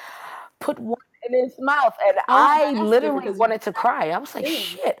like put one in his mouth. And I literally wanted to cry. I was like,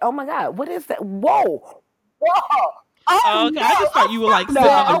 shit, oh my God, what is that? Whoa, whoa. Oh, okay. I just thought you were like sitting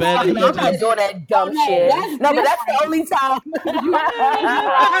on the bed. I'm not doing that dumb shit. No, but that's the only time. No,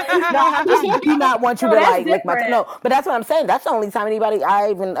 I just do not want you to like lick my. No, but that's what I'm saying. That's the only time I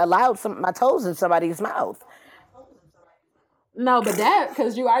even allowed my toes in somebody's mouth. No, but that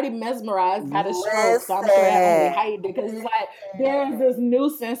because you already mesmerized by the stroke, so I'm sure that only heightened it because it's like there's this new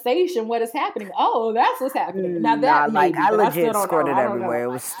sensation. What is happening? Oh, that's what's happening. Now that like I legit squirted everywhere. It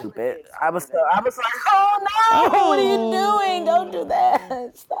was stupid. I was like, oh no, what are you doing? Don't do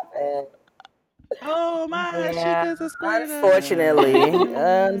that. Stop it. Oh my, Chica's a squirter. Unfortunately.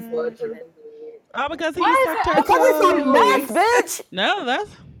 Oh, because he sucked her because it's a mess, bitch. No, that's.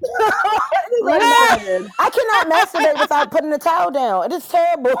 I cannot masturbate without putting the towel down. It is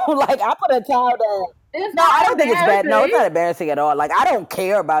terrible. Like I put a towel down. I don't think it's bad. No, it's not embarrassing at all. Like I don't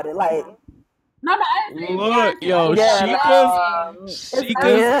care about it. Like look, yo, Chica's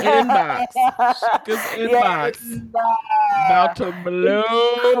inbox. Chica's inbox. About to blow.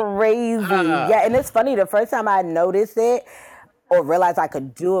 Crazy. Yeah, and it's funny. The first time I noticed it or realized I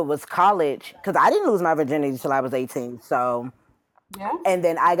could do it was college. Because I didn't lose my virginity until I was 18. So. Yeah. And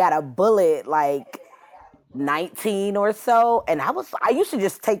then I got a bullet like 19 or so. And I used to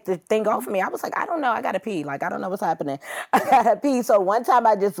just take the thing off of me. I was like, I don't know. I got to pee. Like, I don't know what's happening. I got to pee. So one time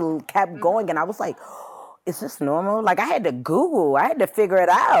I just kept going and I was like, is this normal? Like I had to Google. I had to figure it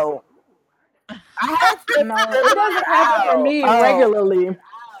out. No, it doesn't happen for me regularly.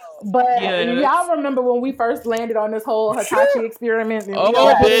 But y'all remember when we first landed on this whole Hitachi experiment? And bitch!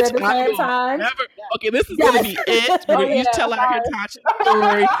 At the same time? Okay, this is gonna be it. We're gonna each tell our Hitachi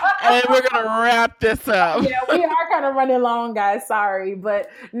story, and we're gonna wrap this up. Yeah, we are kind of running long, guys. Sorry, but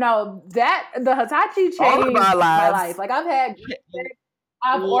no, the Hitachi changed my life. Like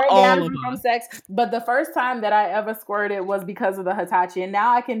I've orgasmed from sex, but the first time that I ever squirted was because of the Hitachi, and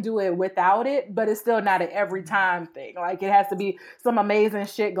now I can do it without it, but it's still not an every time thing. Like it has to be some amazing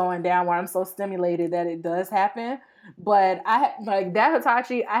shit going down where I'm so stimulated that it does happen. But like that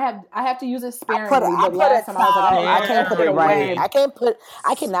Hitachi, I have to use it sparingly. But last time I was like, I can't put it right. I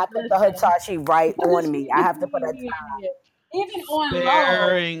cannot put the Hitachi right on me. I have to put it even on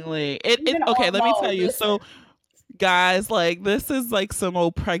sparingly. Okay, let me tell you. So. Guys, like this is like some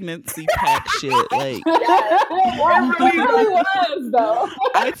old pregnancy pack shit. Like it really was though.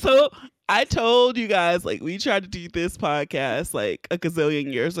 I told you guys like we tried to do this podcast like a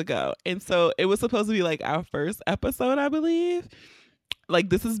gazillion years ago. And so it was supposed to be like our first episode, I believe. Like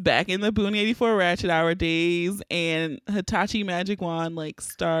this is back in the Booney 84 Ratchet Hour days, and Hitachi Magic Wand like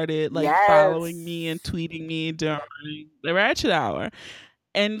started like following me and tweeting me during the Ratchet Hour.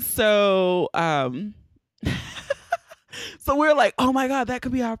 And so so we're like, oh my God, that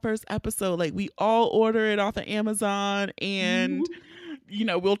could be our first episode. Like we all order it off of Amazon and,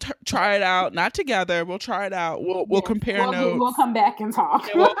 we'll try it out. Not together. We'll try it out. We'll compare notes. We'll come back and talk.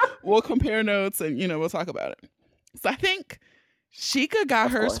 We'll compare notes and, we'll talk about it. So I think Sheikah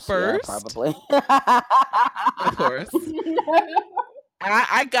got hers first. Yeah, probably. Of course.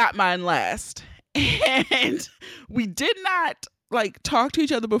 I got mine last. And we did not like talk to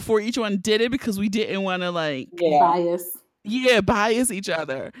each other before each one did it because we didn't want to like bias each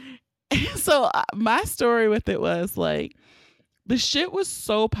other. And so my story with it was like the shit was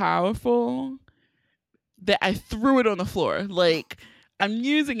so powerful that I threw it on the floor. Like I'm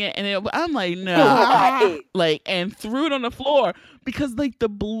using it and I'm like no, like and threw it on the floor because like the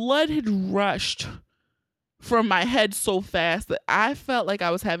blood had rushed from my head so fast that I felt like I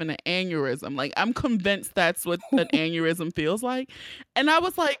was having an aneurysm. Like I'm convinced that's what an aneurysm feels like. And I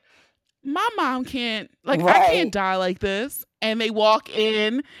was like, my mom can't, like I can't die like this. And they walk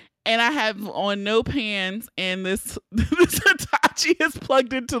in and I have on no pants and this Hitachi is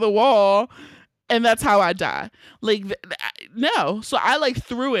plugged into the wall and that's how I die. Like no. So I like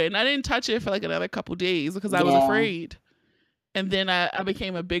threw it and I didn't touch it for like another couple days because I was afraid. And then I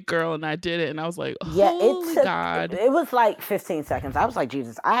became a big girl and I did it and I was like, holy God. It was like 15 seconds. I was like,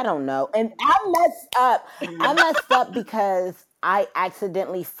 Jesus, I don't know. And I messed up. I messed up because I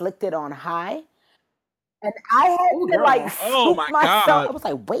accidentally flicked it on high. And I had to like scoop myself. God. I was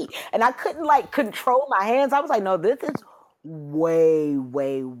like, wait. And I couldn't like control my hands. I was like, no, this is way,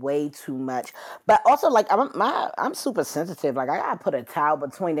 way, way too much. But also, like, I'm super sensitive. Like, I gotta put a towel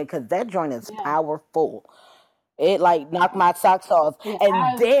between it because that joint is Yeah. powerful. It like knocked my socks off. Yeah,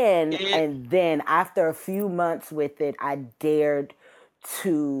 It, And then after a few months with it, I dared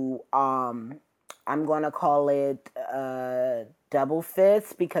to I'm gonna call it double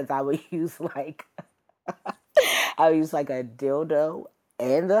fist because I would use like I would use like a dildo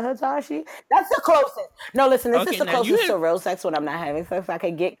and the Hitachi. That's the closest. No, listen, this is okay, the now you closest to had, real sex when I'm not having sex I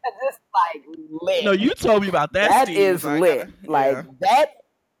can get because it's like lit. no, you told me about that, That Steve. is I lit. gotta, Like yeah. that.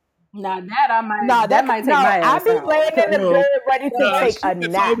 now that I might No, that might take my I ass be out. laying in the No, bed ready to no, take a Sheikah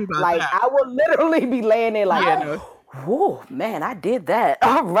nap. told me about Like that. I will literally be laying there like, Yeah, no. whoa, man, I did that.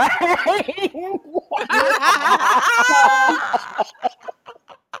 All right.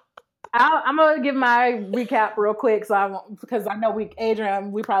 So I'm gonna give my recap real quick, because I know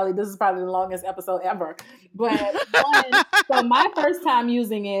Adrian, this is probably the longest episode ever. But so my first time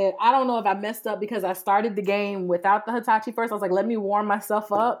using it, I don't know if I messed up because I started the game without the Hitachi first. I was like, let me warm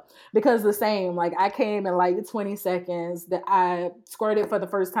myself up because the same, like I came in like 20 seconds that I squirted for the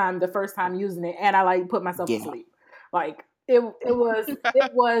first time using it, and I like put myself to sleep, like. It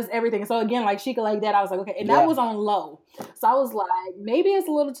was everything. So again, like Sheikah, like that, I was like, okay, and that was on low. So I was like, maybe it's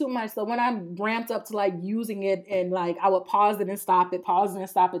a little too much. So when I ramped up to like using it and like I would pause it and stop it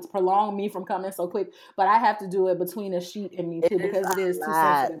to prolong me from coming so quick. But I have to do it between a sheet and me too because it is too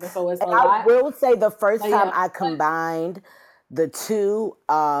sensitive. And so it's a lot. I will say the first time I combined the two,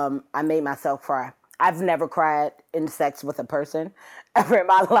 I made myself cry. I've never cried in sex with a person ever in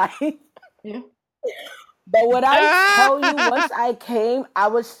my life. Yeah. But what I tell you, once I came, I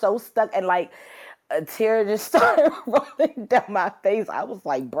was so stuck and like a tear just started rolling down my face. I was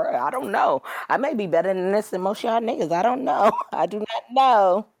like, bruh, I don't know. I may be better than this than most y'all niggas. I don't know. I do not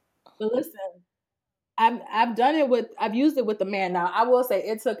know. But listen, I've used it with the man. Now I will say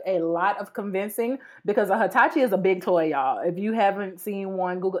it took a lot of convincing because a Hitachi is a big toy, y'all. If you haven't seen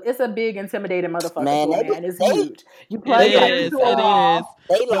one, Google. It's a big, intimidating motherfucker. Man, It's huge. You plug it into a wall.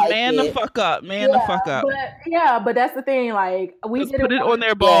 But man the fuck up. Man the fuck up. But that's the thing. Like we did put it on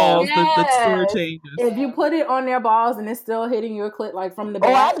their balls. The story changes. If you put it on their balls and it's still hitting your clit like from the back.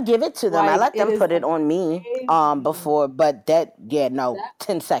 Oh, I give it to them. I let them put it on me before, but 10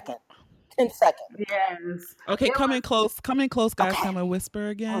 seconds. 10 seconds. Yes. Okay, coming close, guys. Okay. Come and whisper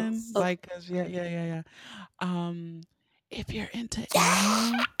again. Like, yeah. If you're into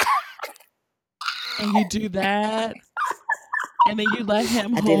anal and you do that, and then you let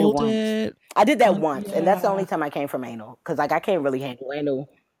him hold it. I did that once, and that's the only time I came from anal. Because, like, I can't really handle anal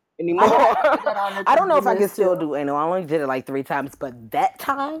anymore. I don't know if I can still do anal. I only did it like 3 times, but that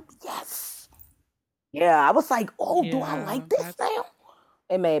time, yes. Yeah, I was like, do I like this now?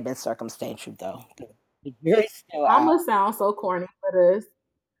 It may have been circumstantial, though. I'm going to sound so corny for this,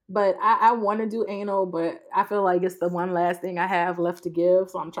 but I want to do anal, but I feel like it's the one last thing I have left to give,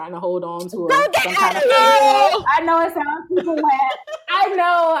 so I'm trying to hold on to some kind of... I know it sounds super wet.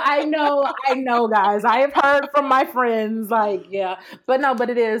 I know, guys. I have heard from my friends, like, yeah. But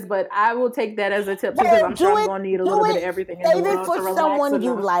it is. But I will take that as a tip, too, because I'm sure I'm going to need a little bit of everything in the world to relax. For someone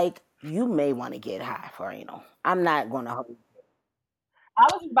you like, you may want to get high for anal. I'm not going to hold you. I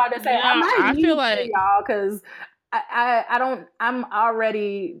was about to say, I feel like y'all, because I'm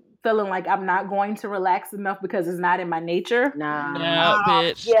already feeling like I'm not going to relax enough because it's not in my nature. No,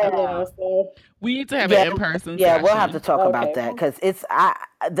 bitch. Yeah. So we need to have an in-person session. We'll have to talk about that because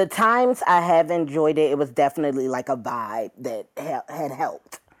the times I have enjoyed it, it was definitely like a vibe that had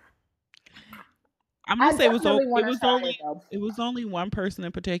helped. I'm gonna say it was only one person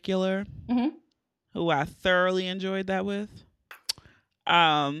in particular who I thoroughly enjoyed that with.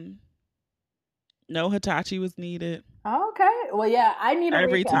 No Hitachi was needed. Okay. Well, yeah, I need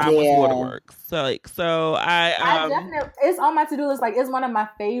every time with Waterworks. So I definitely, it's on my to-do list. Like, it's one of my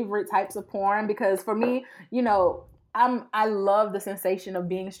favorite types of porn because for me, you know, I love the sensation of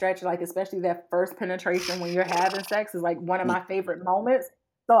being stretched. Like, especially that first penetration when you're having sex is like one of my favorite moments.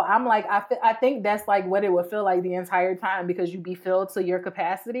 So I'm like, I think that's like what it would feel like the entire time because you be filled to your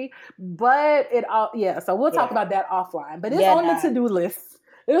capacity. But so we'll talk about that offline. But it's on the to-do list.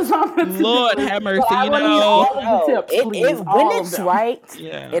 Lord have mercy, when it's right,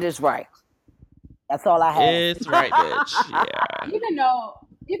 it is right. That's all I have. It's right, bitch. Yeah. Even though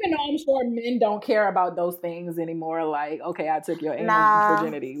I'm sure men don't care about those things anymore. Like, okay, I took your anal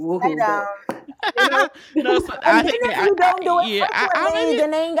virginity. Woohoo! No, so I think you don't do it.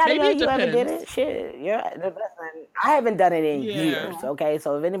 Then they ain't gotta know you ever did it. Shit, listen, I haven't done it in years. Okay,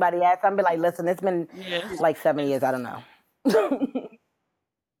 so if anybody asks, I'm be like, listen, it's been like 7 years. I don't know.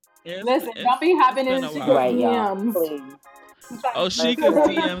 Listen, don't be hopping in DMs. Please. Oh, Sheikah's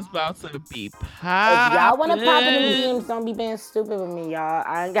DM's about to be popping. If y'all want to pop in the DMs, don't be being stupid with me, y'all.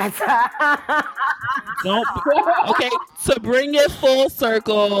 I ain't got time. Okay, to bring it full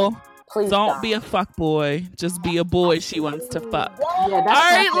circle, Please don't be a fuck boy. Just be a boy she wants to fuck. Yeah, All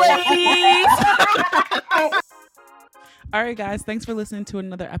right, ladies. All right, guys. Thanks for listening to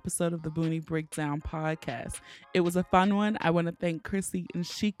another episode of the Boonie Breakdown podcast. It was a fun one. I want to thank Chrissy and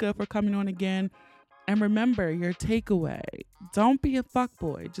Sheikah for coming on again. And remember your takeaway. Don't be a fuck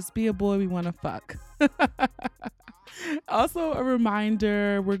boy. Just be a boy we want to fuck. Also, a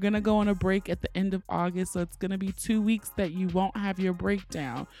reminder, we're going to go on a break at the end of August. So it's going to be 2 weeks that you won't have your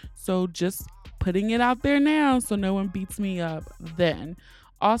breakdown. So just putting it out there now so no one beats me up then.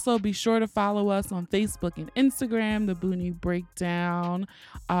 Also, be sure to follow us on Facebook and Instagram, The Boonie Breakdown.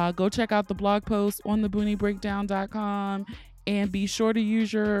 Go check out the blog post on thebooниebreakdown.com. And be sure to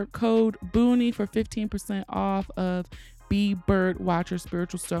use your code Boonie for 15% off of Be Bird Watcher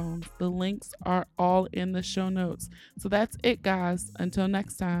Spiritual Stones. The links are all in the show notes. So that's it, guys. Until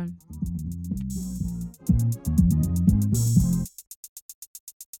next time.